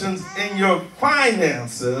interruptions in your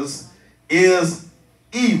finances is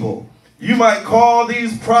evil. You might call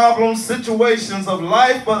these problems situations of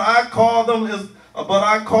life, but I call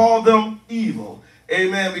them evil.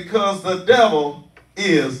 Amen. Because the devil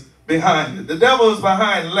is behind it. The devil is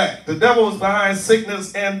behind lack. The devil is behind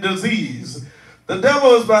sickness and disease. The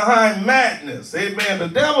devil is behind madness. Amen. The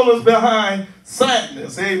devil is behind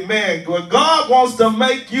sadness. Amen. God wants to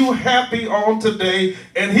make you happy on today,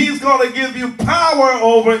 and he's going to give you power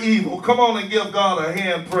over evil. Come on and give God a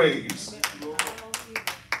hand praise.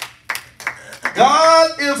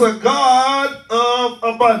 God is a God of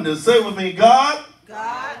abundance. Say with me, God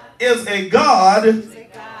is a God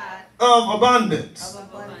of abundance.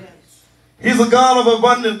 He's a God of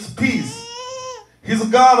abundant peace. He's a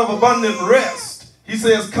God of abundant rest. He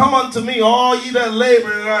says, come unto me, all ye that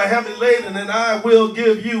labor and are heavy laden, and I will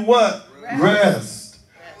give you what? Rest.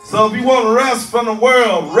 So if you want to rest from the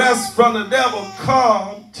world, rest from the devil,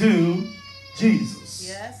 come to Jesus.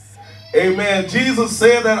 Yes. Amen. Jesus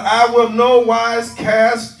said that I will no wise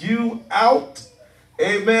cast you out.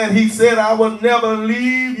 Amen. He said, I will never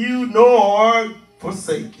leave you nor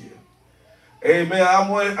forsake you. Amen.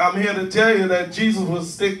 I'm here to tell you that Jesus will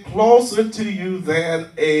stick closer to you than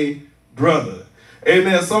a brother.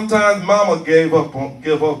 Amen. Sometimes mama give up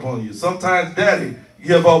on you. Sometimes daddy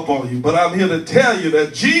give up on you. But I'm here to tell you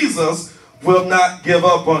that Jesus will not give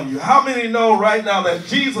up on you. How many know right now that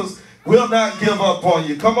Jesus will not give up on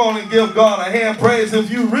you? Come on and give God a hand praise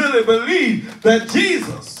if you really believe that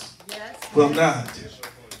Jesus will not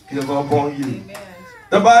give up on you.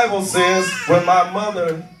 The Bible says, when my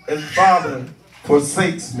mother and father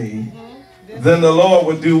forsakes me, then the Lord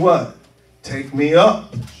will do what? Take me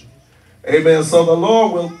up. Amen. So the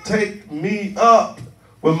Lord will take me up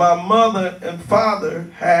when my mother and father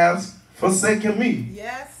has forsaken me.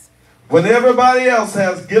 Yes. When everybody else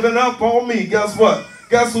has given up on me, guess what?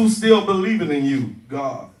 Guess who's still believing in you?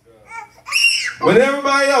 God. When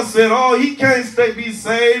everybody else said, oh, he can't be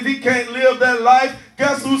saved, he can't live that life,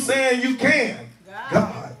 guess who's saying you can?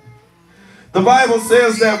 God. The Bible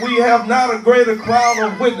says that we have not a greater crowd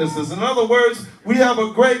of witnesses. In other words, we have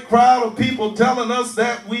a great crowd of people telling us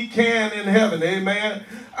that we can in heaven. Amen.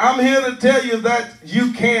 I'm here to tell you that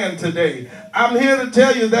you can today. I'm here to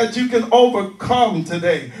tell you that you can overcome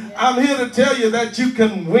today. I'm here to tell you that you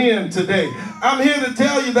can win today. I'm here to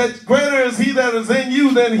tell you that greater is he that is in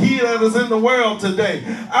you than he that is in the world today.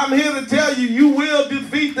 I'm here to tell you you will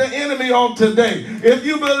defeat the enemy on today. If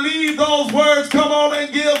you believe those words, come on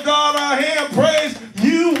and give God a hand praise.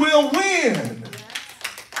 You will win.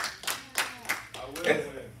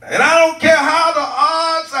 And I don't care how the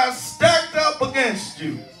odds are stacked up against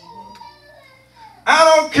you. I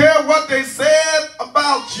don't care what they said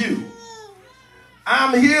about you.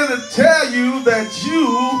 I'm here to tell you that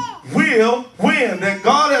you will win. That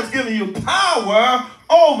God has given you power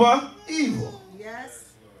over evil.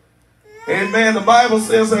 Yes. Amen. The Bible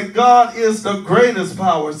says that God is the greatest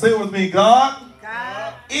power. Say it with me. God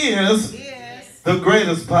is the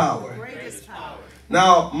greatest power.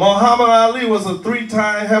 Now, Muhammad Ali was a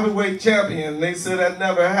 3-time heavyweight champion. They said that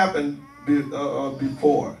never happened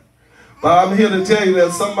before. But I'm here to tell you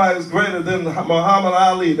that somebody's greater than Muhammad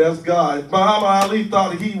Ali. That's God. Muhammad Ali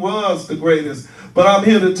thought he was the greatest. But I'm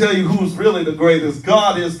here to tell you who's really the greatest.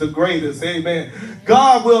 God is the greatest. Amen.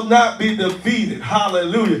 God will not be defeated.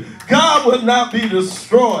 Hallelujah. God will not be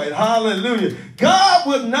destroyed. Hallelujah. God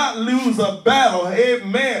will not lose a battle.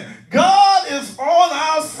 Amen. God is on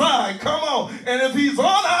our side. Come on. And if he's on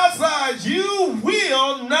our side, you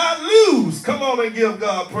will not lose. Come on and give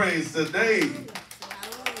God praise today.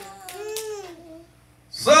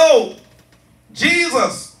 So,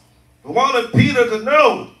 Jesus wanted Peter to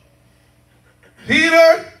know,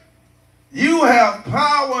 Peter, you have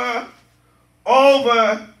power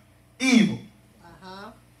over evil.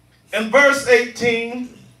 And verse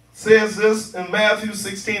 18 says this in Matthew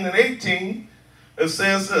 16 and 18. It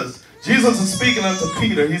says this. Jesus is speaking unto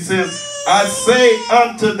Peter. He says, I say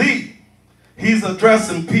unto thee. He's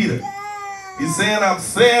addressing Peter. He's saying, I'm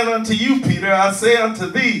saying unto you, Peter, I say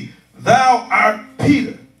unto thee, thou art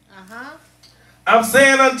Peter. I'm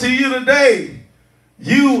saying unto you today,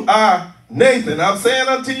 you are Nathan. I'm saying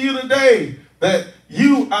unto you today that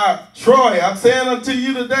you are Troy. I'm saying unto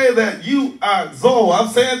you today that you are Zoe. I'm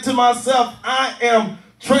saying to myself, I am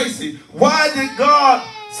Tracy. Why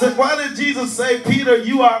did Jesus say, Peter,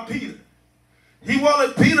 you are Peter? He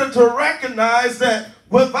wanted Peter to recognize that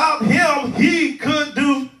without him, he could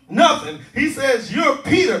do nothing. He says, you're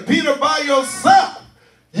Peter. Peter, by yourself,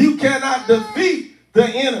 you cannot defeat the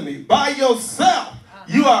enemy. By yourself,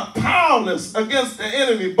 you are powerless against the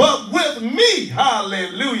enemy. But with me,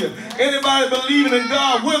 hallelujah. Anybody believing in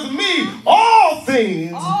God, with me, all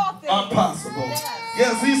things are possible.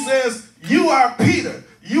 Yes, he says, you are Peter.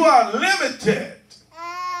 You are limited.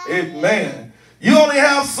 Amen. You only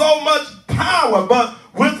have so much power, but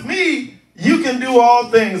with me, you can do all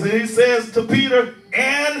things. And he says to Peter,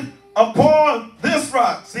 and upon this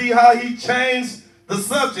rock. See how he changed the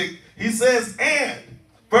subject. He says, and.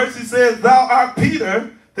 First he says, thou art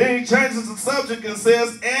Peter. Then he changes the subject and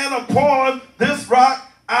says, and upon this rock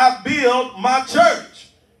I build my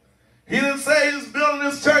church. He didn't say he's building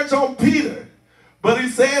his church on Peter, but he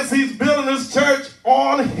says he's building his church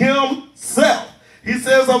on himself. He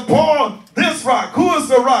says, upon this rock. Who is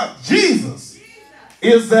the rock? Jesus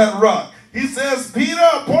is that rock. He says, Peter,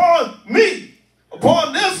 upon me,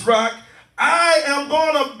 upon this rock, I am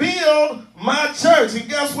going to build my church. And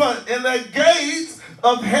guess what? And the gates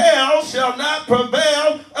of hell shall not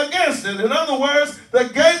prevail against it. In other words, the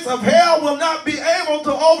gates of hell will not be able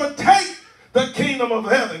to overtake the kingdom of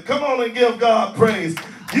heaven. Come on and give God praise.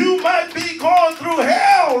 You might be going through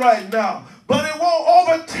hell right now, but it won't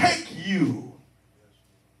overtake you.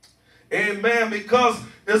 Amen. Because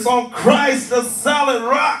it's on Christ, the solid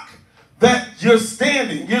rock, that you're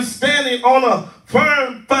standing. You're standing on a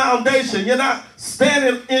firm foundation. You're not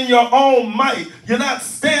standing in your own might. You're not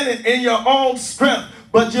standing in your own strength,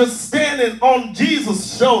 but you're standing on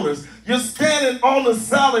Jesus' shoulders. You're standing on the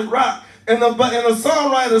solid rock. And the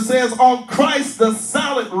songwriter says, on Christ the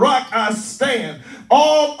solid rock I stand.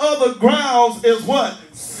 All other grounds is what?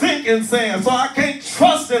 Sinking sand. So I can't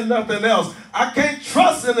trust in nothing else. I can't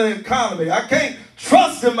trust in the economy. I can't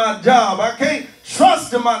trust in my job. I can't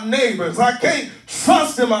trust in my neighbors. I can't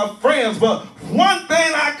trust in my friends. But one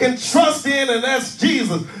thing I can trust in, and that's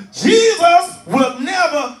Jesus. Jesus will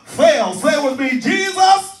never fail. Say with me,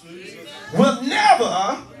 Jesus will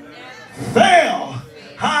never fail.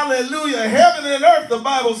 Hallelujah. Heaven and earth, the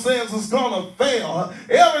Bible says, is going to fail.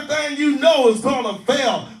 Everything you know is going to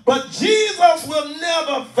fail. But Jesus will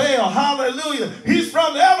never fail. Hallelujah. He's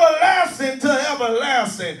from everlasting to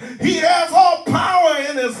everlasting. He has all power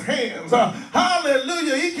in his hands.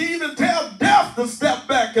 Hallelujah. He can even tell death to step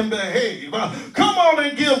back and behave. Come on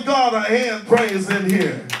and give God a hand praise in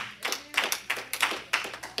here.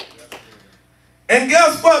 And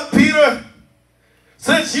guess what, Peter?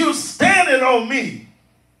 Since you're standing on me,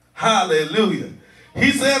 hallelujah.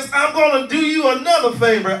 He says, I'm going to do you another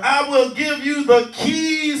favor. I will give you the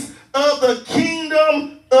keys of the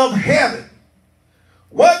kingdom of heaven.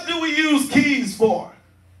 What do we use keys for?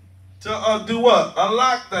 To do what?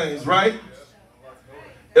 Unlock things, right?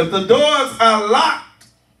 If the doors are locked,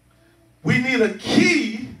 we need a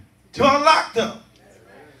key to unlock them.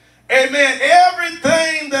 Amen.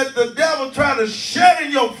 Everything that the devil tried to shut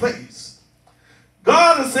in your face,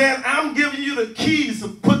 God is saying, I'm giving you the keys to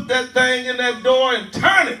put that thing in that door and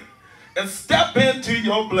turn it and step into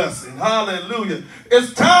your blessing. Hallelujah.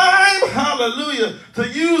 It's time, hallelujah, to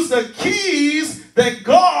use the keys that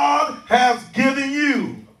God has given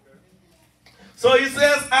you. So he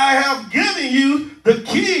says, I have given you the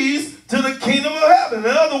keys to the kingdom of heaven.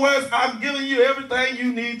 In other words, I'm giving you everything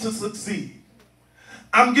you need to succeed.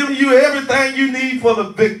 I'm giving you everything you need for the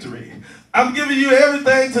victory. I'm giving you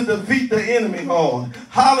everything to defeat the enemy on.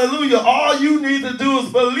 Hallelujah. All you need to do is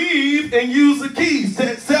believe and use the keys.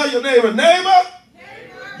 Tell your neighbor, neighbor,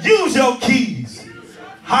 use your keys.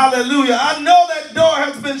 Hallelujah. I know that door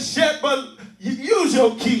has been shut, but use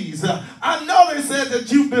your keys. I know they said that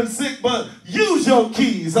you've been sick, but use your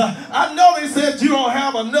keys. I know they said you don't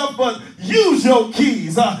have enough, but use your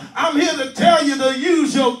keys. I'm here to tell you to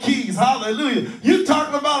use your keys. Hallelujah. You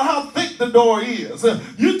talking about how thick the door is.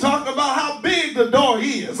 You talking about how big the door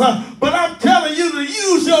is. But I'm telling you to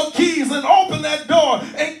use your keys and open that door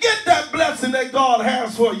and get that blessing that God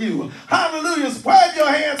has for you. Hallelujah. Spread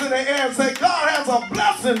your hands in the air and say, God has a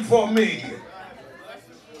blessing for me.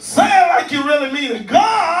 Say it like you really mean it.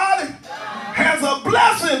 God has a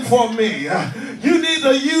blessing for me. You need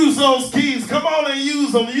to use those keys. Come on and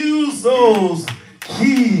use them. Use those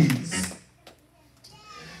keys.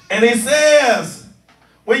 And he says,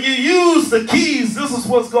 when you use the keys, this is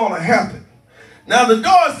what's going to happen. Now the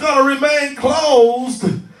door is going to remain closed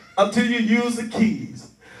until you use the keys.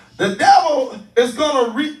 The devil is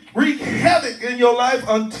going to wreak havoc in your life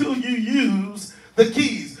until you use the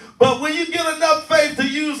keys. But when you get enough faith to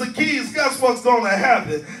use the keys, guess what's going to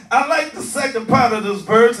happen? I like the second part of this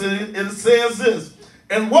verse, and it says this.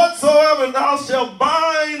 And whatsoever thou shalt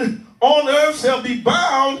bind on earth shall be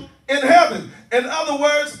bound in heaven. In other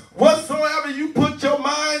words, whatsoever you put your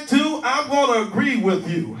mind to, I'm going to agree with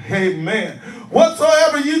you. Amen.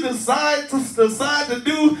 Whatsoever you decide to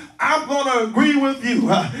do, I'm going to agree with you.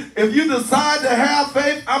 If you decide to have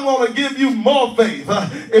faith, I'm going to give you more faith.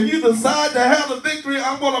 If you decide to have the victory,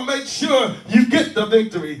 I'm going to make sure you get the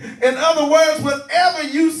victory. In other words, whatever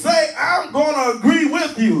you say, I'm going to agree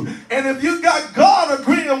with you. And if you got God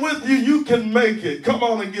agreeing with you, you can make it. Come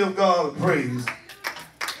on and give God a praise.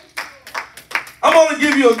 I'm going to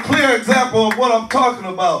give you a clear example of what I'm talking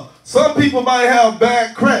about. Some people might have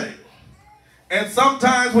bad credit. And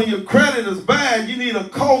sometimes when your credit is bad, you need a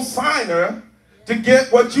co-signer to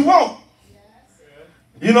get what you want.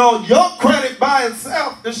 You know, your credit by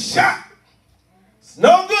itself is shot. It's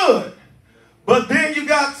no good. But then you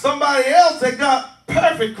got somebody else that got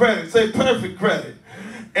perfect credit. Say perfect credit.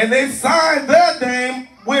 And they sign their name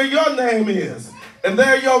where your name is. And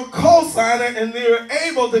they're your co-signer, and they're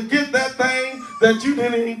able to get that thing that you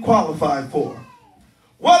didn't even qualify for.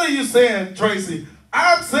 What are you saying, Tracy?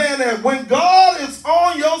 I'm saying that when God is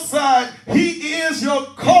on your side, he is your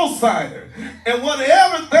co-signer. And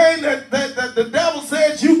whatever thing that the devil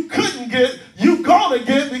said you couldn't get, you're going to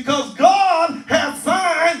get because God has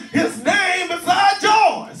signed his name beside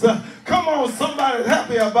yours. Come on, somebody's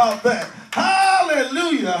happy about that.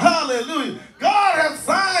 Hallelujah, hallelujah. God has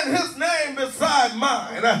signed his name beside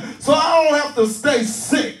mine. So I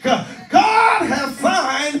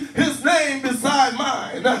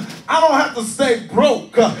heaven. I don't have to stay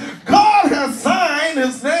broke. God has signed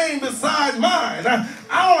his name beside mine.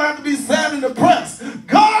 I don't have to be sad and depressed.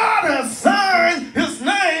 God has signed his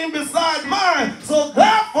name beside mine. So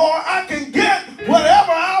therefore I can get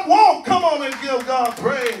whatever I want. Come on and give God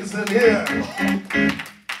praise in here.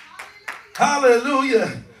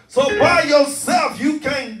 Hallelujah. So by yourself you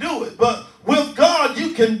can't do it. But with God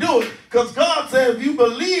you can do it. Because God said if you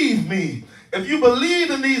believe me, if you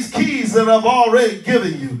believe in these keys that I've already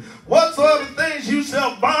given you, whatsoever things you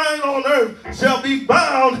shall bind on earth shall be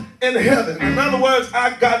bound in heaven. In other words,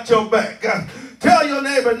 I got your back. Tell your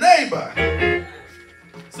neighbor, neighbor.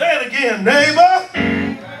 Say it again, neighbor.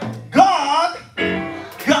 God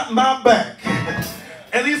got my back.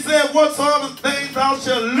 And he said, whatsoever things thou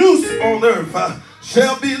shalt loose on earth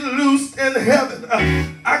shall be loosed in heaven.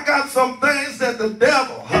 I got some things that the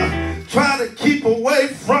devil trying to keep away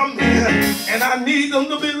from me, and I need them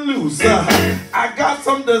to be loose. I got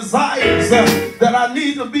some desires that I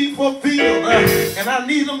need to be fulfilled, and I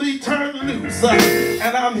need them to be turned loose.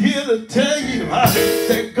 And I'm here to tell you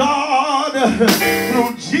that God,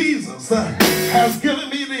 through Jesus, has given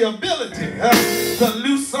me the ability to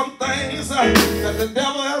loose some things that the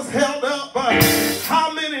devil has held up.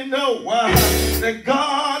 How many know that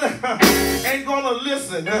God ain't gonna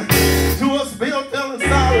listen to us feeling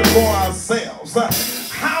sorry for ourselves?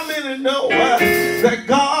 How many know that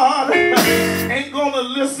God ain't gonna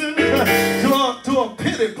listen to a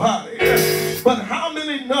pity party? But how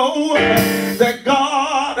many know that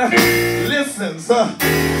God listens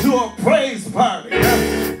to a praise party?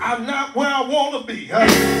 I'm not where I want to be,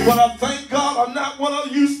 but I thank God I'm not what I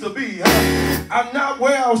used to be. I'm not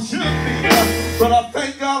where I should be, but I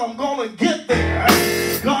thank God I'm gonna get there.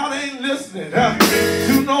 God ain't listening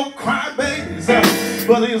to no crybabies,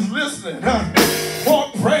 but he's listening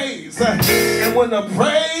for praise. And when the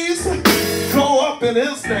praise go up in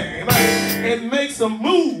his name, it makes him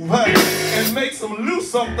move and makes him lose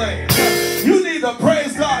some things. You need to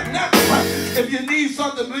praise God now. If you need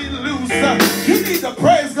something to be loose, you need to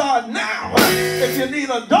praise God now. If you need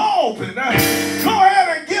a door open, go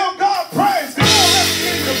ahead and give God praise. Come on, let's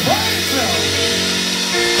begin to praise him.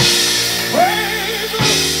 Praise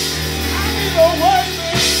him. I need a way,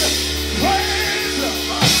 man. Praise him.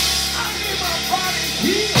 I need my body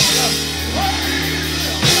healed. Praise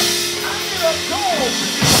him. I need a door open.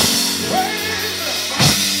 Praise him.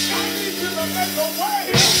 I need you to make a way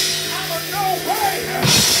out of no way.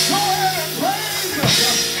 Go ahead and praise him.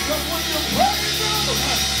 Because when you praise him,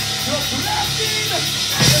 your blessing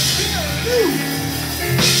is being loose.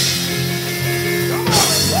 Come on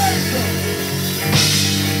and praise him.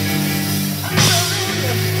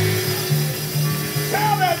 Hallelujah.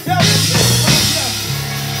 Tell that devil, loose my blessing.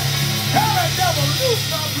 Tell that devil, loose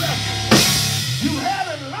my blessing. You had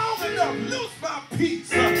it long enough, loose my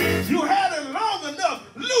peace. You had it long enough,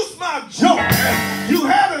 loose my joy. You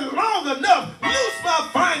had it long enough, loose my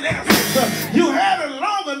finances. You had it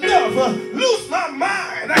long enough, loose my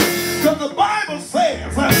mind. Because the Bible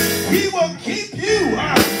says he will keep you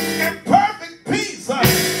in perfect peace.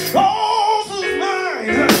 Those whose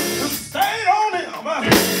minds stayed on him.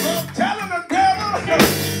 So I'm telling the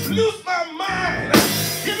devil, loose my mind.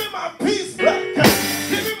 Give me my peace back.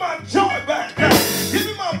 Give me my joy back. Give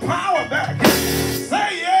me my power back.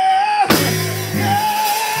 Say yeah.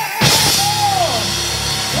 Yeah. Lord.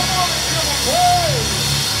 Come on and give him praise.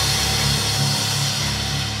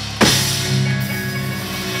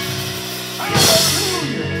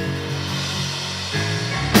 Hallelujah.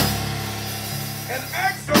 And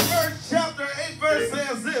Acts the first chapter 8 verse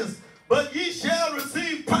says this, but ye shall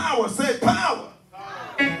receive power. Say power.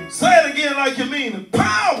 Say it again like you mean it.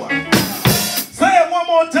 Power. Say it one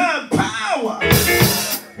more time. Power.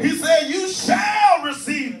 He said you shall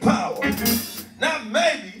receive power. Not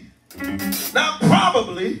maybe, not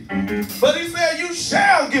probably, but he said you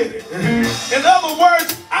shall get it. In other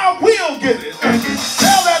words, I will get it.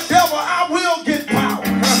 Tell that devil I will get power.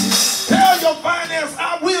 Tell your finance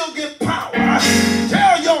I will get power.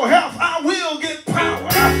 Tell your health I will get power.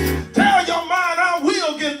 Tell your mind I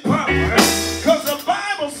will get power. Because the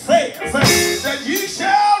Bible says that you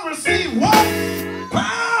shall receive what?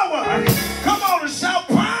 Power. Come on and shout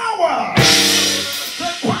power.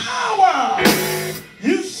 The power.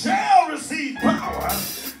 You shall receive power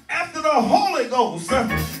after the Holy Ghost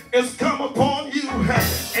is come upon you,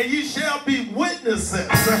 and you shall be witnesses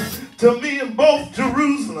to me in both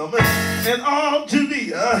Jerusalem and all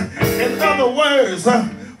Judea. In other words,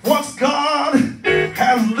 once God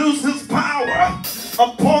has loosed his power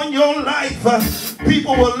upon your life,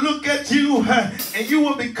 people will look at you and you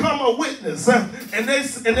will become a witness. And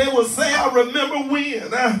they will say, I remember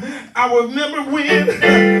when. I remember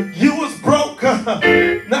when you was broke.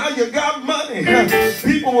 Now you got money.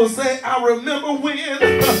 People will say, I remember when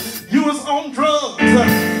you was on drugs,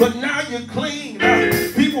 but now you're clean.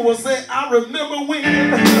 People will say, I remember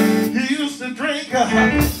when you used to drink,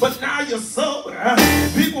 but now you're sober.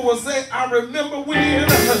 People will say, I remember when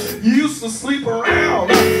you used to sleep around,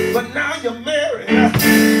 but now you're married.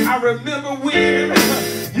 I remember when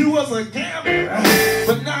you was a gambler,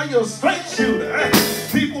 but now you're a straight shooter.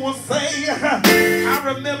 People will say, I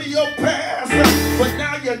remember your past, but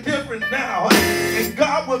now you're different now. And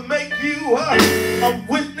God will make you a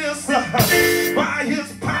witness by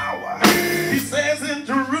his power. He says in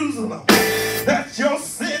Jerusalem, that's your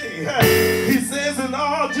city. He says in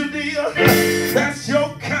all Judea, that's your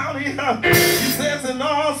county. He says in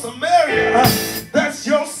all Samaria, that's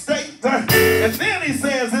your state. And then he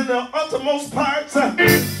says in the uttermost parts of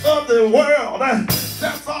the world,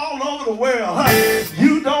 that's all over the world.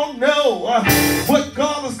 You don't know what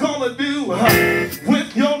God is going to do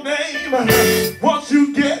with your name once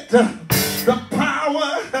you get the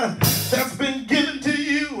power that's been given to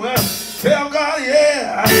you. Tell God,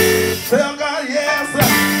 yeah. Tell God, yes.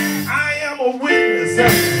 I am a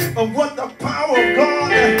witness of what the power of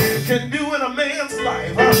God can do in a man's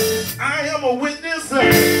life. I am a witness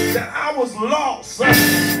that I was lost,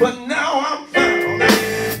 but now I'm found.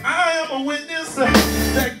 I am a witness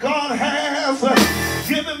that God has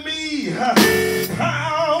given me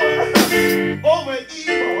power over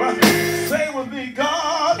evil. Say with me,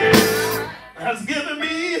 God has given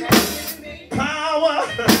me power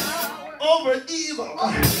over evil.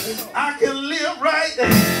 I can live right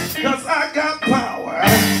because I got power.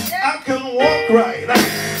 I can walk right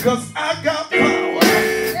because I got power.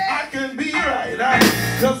 I can be right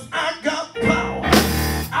because I got power.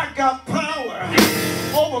 I got power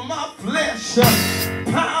over my flesh.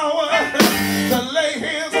 Power to lay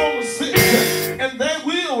hands on the sick and they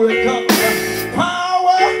will recover.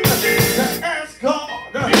 Power to ask God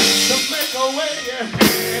to make a way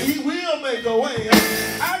and he will make a way.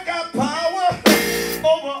 I got power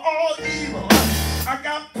over all evil. I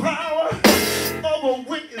got power over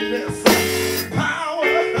wickedness. Power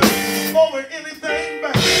over anything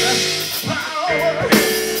bad. Power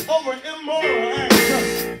over immoral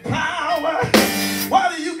acts. Power.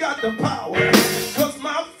 Why do you got the power? Because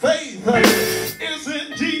my faith is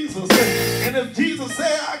in Jesus. And if Jesus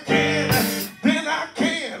says I can, then I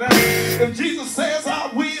can. If Jesus says I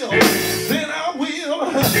will, then I will.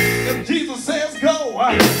 If Jesus says go,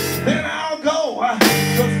 then I'll go.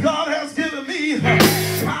 Because God has given me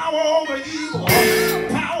power over evil,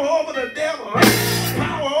 power over the devil,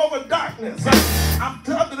 power over darkness. I'm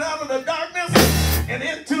tugged out of the darkness and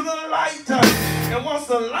into the light. And once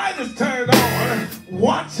the light is turned on,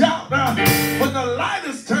 watch out. When the light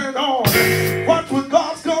is turned on, watch what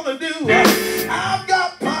God's going to do. I've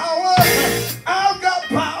got power. I've got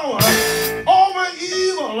power over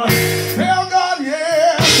evil. Tell God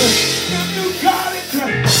yes. If you got it,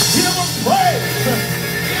 give him praise.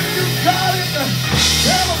 If you got it,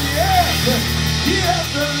 tell him yes. He has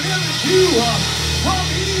delivered you from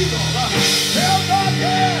evil. Tell God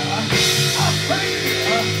yeah. I thank you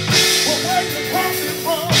for where you brought me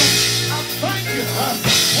from. I thank you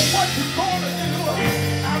for what you're going to do.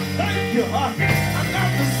 I thank you. I'm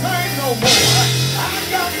not the same no more. I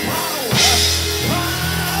got power.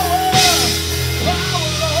 Power.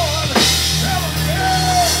 Power, Lord. Tell him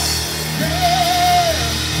yeah. Yeah.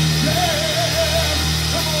 Yeah.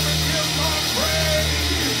 Come on and give my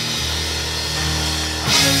praise.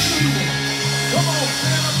 Hallelujah. Come on,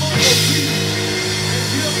 stand up on your feet and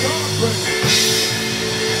give God praise.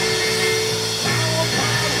 Power,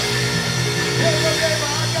 power. Tell your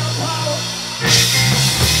neighbor, I got power.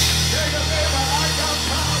 Tell your neighbor, I got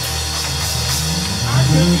power. I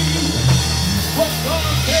can be what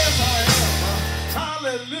God says I am.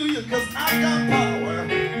 Hallelujah, because I got power.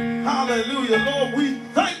 Hallelujah. Lord, we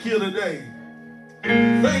thank you today.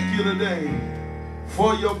 Thank you today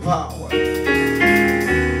for your power.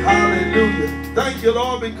 Hallelujah. Thank you,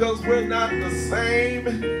 Lord, because we're not the same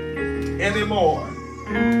anymore.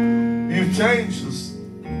 You've changed us.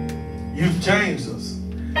 You've changed us.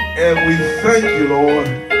 And we thank you, Lord,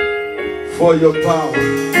 for your power.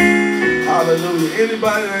 Hallelujah.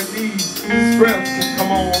 Anybody that needs strength can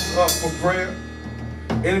come on up for prayer.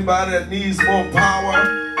 Anybody that needs more power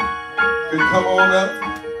can come on up.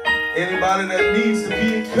 Anybody that needs to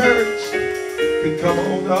be encouraged can come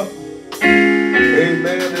on up.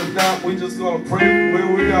 Amen. If not, we're just going to pray where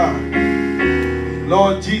we are.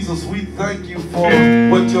 Lord Jesus, we thank you for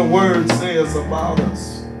what your word says about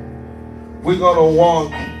us. We're going to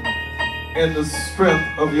walk in the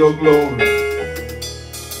strength of your glory.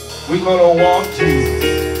 We're going to walk,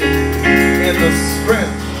 Jesus, in the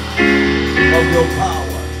strength of your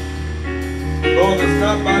power. Lord, it's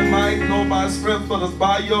not by might nor by strength, but it's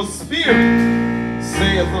by your spirit,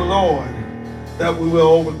 saith the Lord, that we will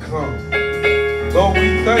overcome. Lord,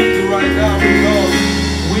 we thank you right now because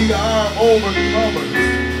we are overcomers.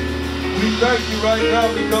 We thank you right now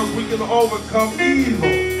because we can overcome evil.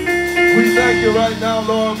 We thank you right now,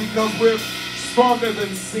 Lord, because we're stronger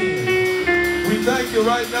than sin. We thank you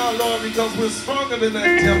right now, Lord, because we're stronger than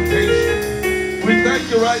that temptation. We thank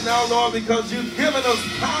you right now, Lord, because you've given us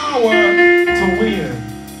power to win.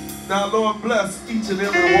 Now, Lord, bless each and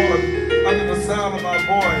every one under the sound of my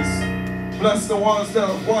voice. Bless the ones that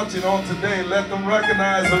are watching on today. Let them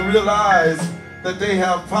recognize and realize that they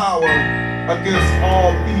have power against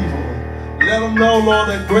all evil. Let them know, Lord,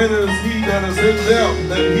 that greater is he that is in them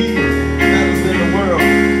than he that is in the world.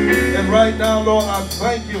 And right now, Lord, I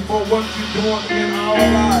thank you for what you're doing in our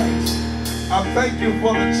lives. I thank you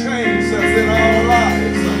for the change that's in our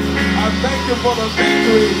lives. I thank you for the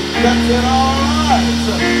victory that's in our lives.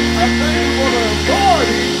 I thank you for the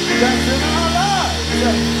authority that's in our lives.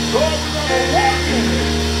 Lord, we're going to walk in it.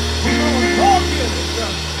 We're going to talk in it.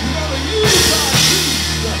 We're going to use our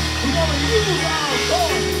keys. We're going to use our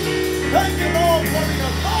authority. Thank you, Lord, for the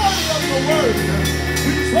authority of the word.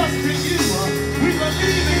 We trust in you. We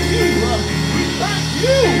believe in you. We thank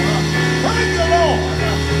you. Thank you, Lord.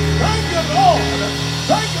 Thank you, Lord.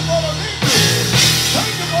 Thank you for the victory.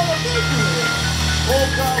 Thank you for the victory. Oh,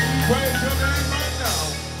 God, we praise your name right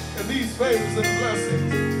now. And these favors and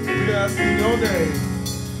blessings, we ask in your name.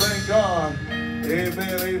 Thank God.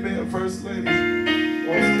 Amen, amen. First Lady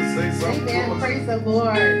wants to say something. Amen. Praise the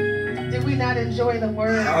Lord. Did we not enjoy the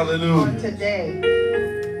word on today?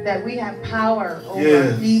 That we have power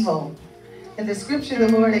over evil. And the scripture the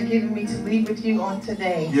Lord had given me to leave with you on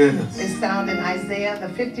today is found in Isaiah, the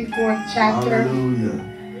 54th chapter. Hallelujah.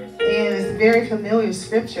 And it's a very familiar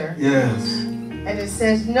scripture. Yes. And it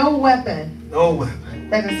says, no weapon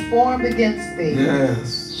that is formed against thee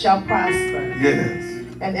shall prosper. Yes.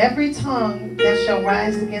 And every tongue that shall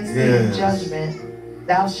rise against thee in judgment,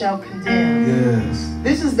 thou shalt condemn. Yes.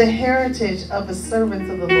 This is the heritage of the servants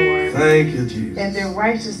of the Lord. Thank you, Jesus. And their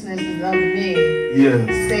righteousness is of me,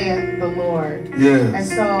 saith the Lord. Yes. And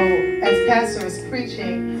so, as Pastor is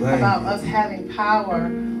preaching about us having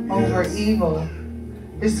power over evil,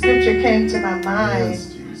 this scripture came to my mind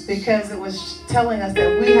because it was telling us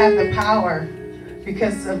that we have the power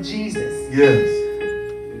because of Jesus. Yes.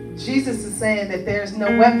 Jesus is saying that there's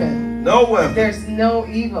no weapon. No weapon. There's no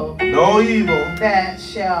evil. No evil. That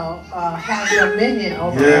shall have dominion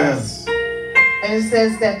over us. And it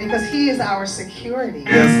says that because he is our security.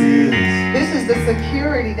 Yes, he is. This is the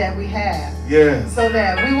security that we have. Yes. So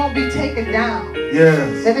that we won't be taken down.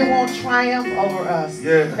 Yes. That it won't triumph over us.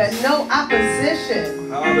 Yes. That no opposition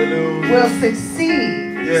will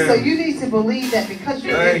succeed. Yes. So you need to believe that because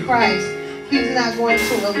you're in Christ, he's not going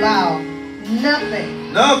to allow nothing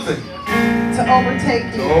to overtake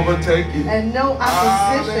you. And no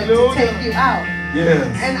opposition to take you out. Yes.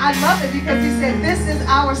 And I love it because he said, this is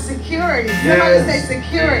our security. Somebody say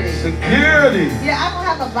security. Security. Yeah, I don't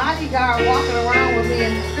have a bodyguard walking around with me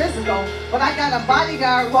in the physical, but I got a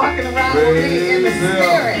bodyguard walking around with me in the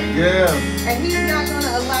spirit. Yes. And he's not going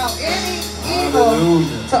to allow any evil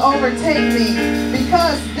to overtake me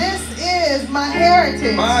because this is my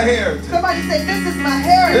heritage. My heritage. Somebody say, this is my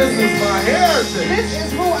heritage. This is my heritage. This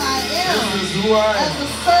is who I am. This is who I am. As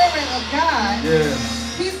a servant of God. Yes.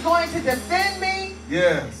 He's going to defend me.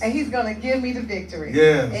 Yes. And he's going to give me the victory.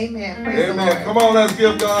 Yes. Amen. Praise the Lord. Amen. Come on, let's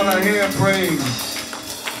give God a hand praise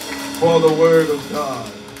for the word of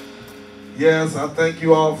God. Yes, I thank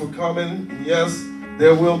you all for coming. Yes,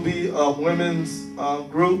 there will be a women's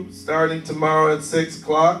group starting tomorrow at 6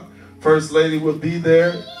 o'clock. First Lady will be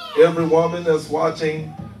there. Every woman that's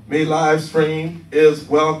watching me live stream is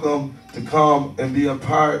welcome to come and be a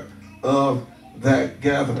part of that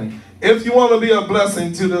gathering. If you want to be a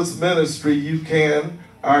blessing to this ministry, you can.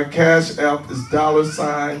 Our cash app is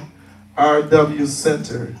 $RW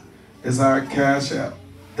Center is our cash app.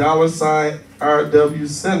 $RW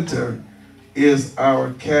Center is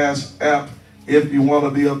our cash app if you want to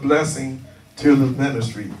be a blessing to the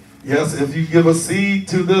ministry. Yes, if you give a seed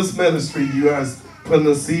to this ministry, you are putting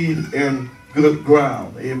a seed in good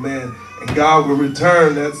ground. Amen. And God will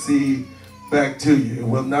return that seed back to you. It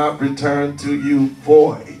will not return to you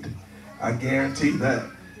void. I guarantee that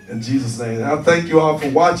in Jesus' name. And I thank you all for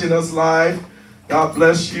watching us live. God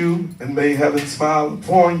bless you, and may heaven smile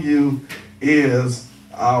upon you is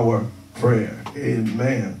our prayer.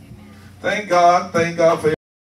 Amen. Thank God for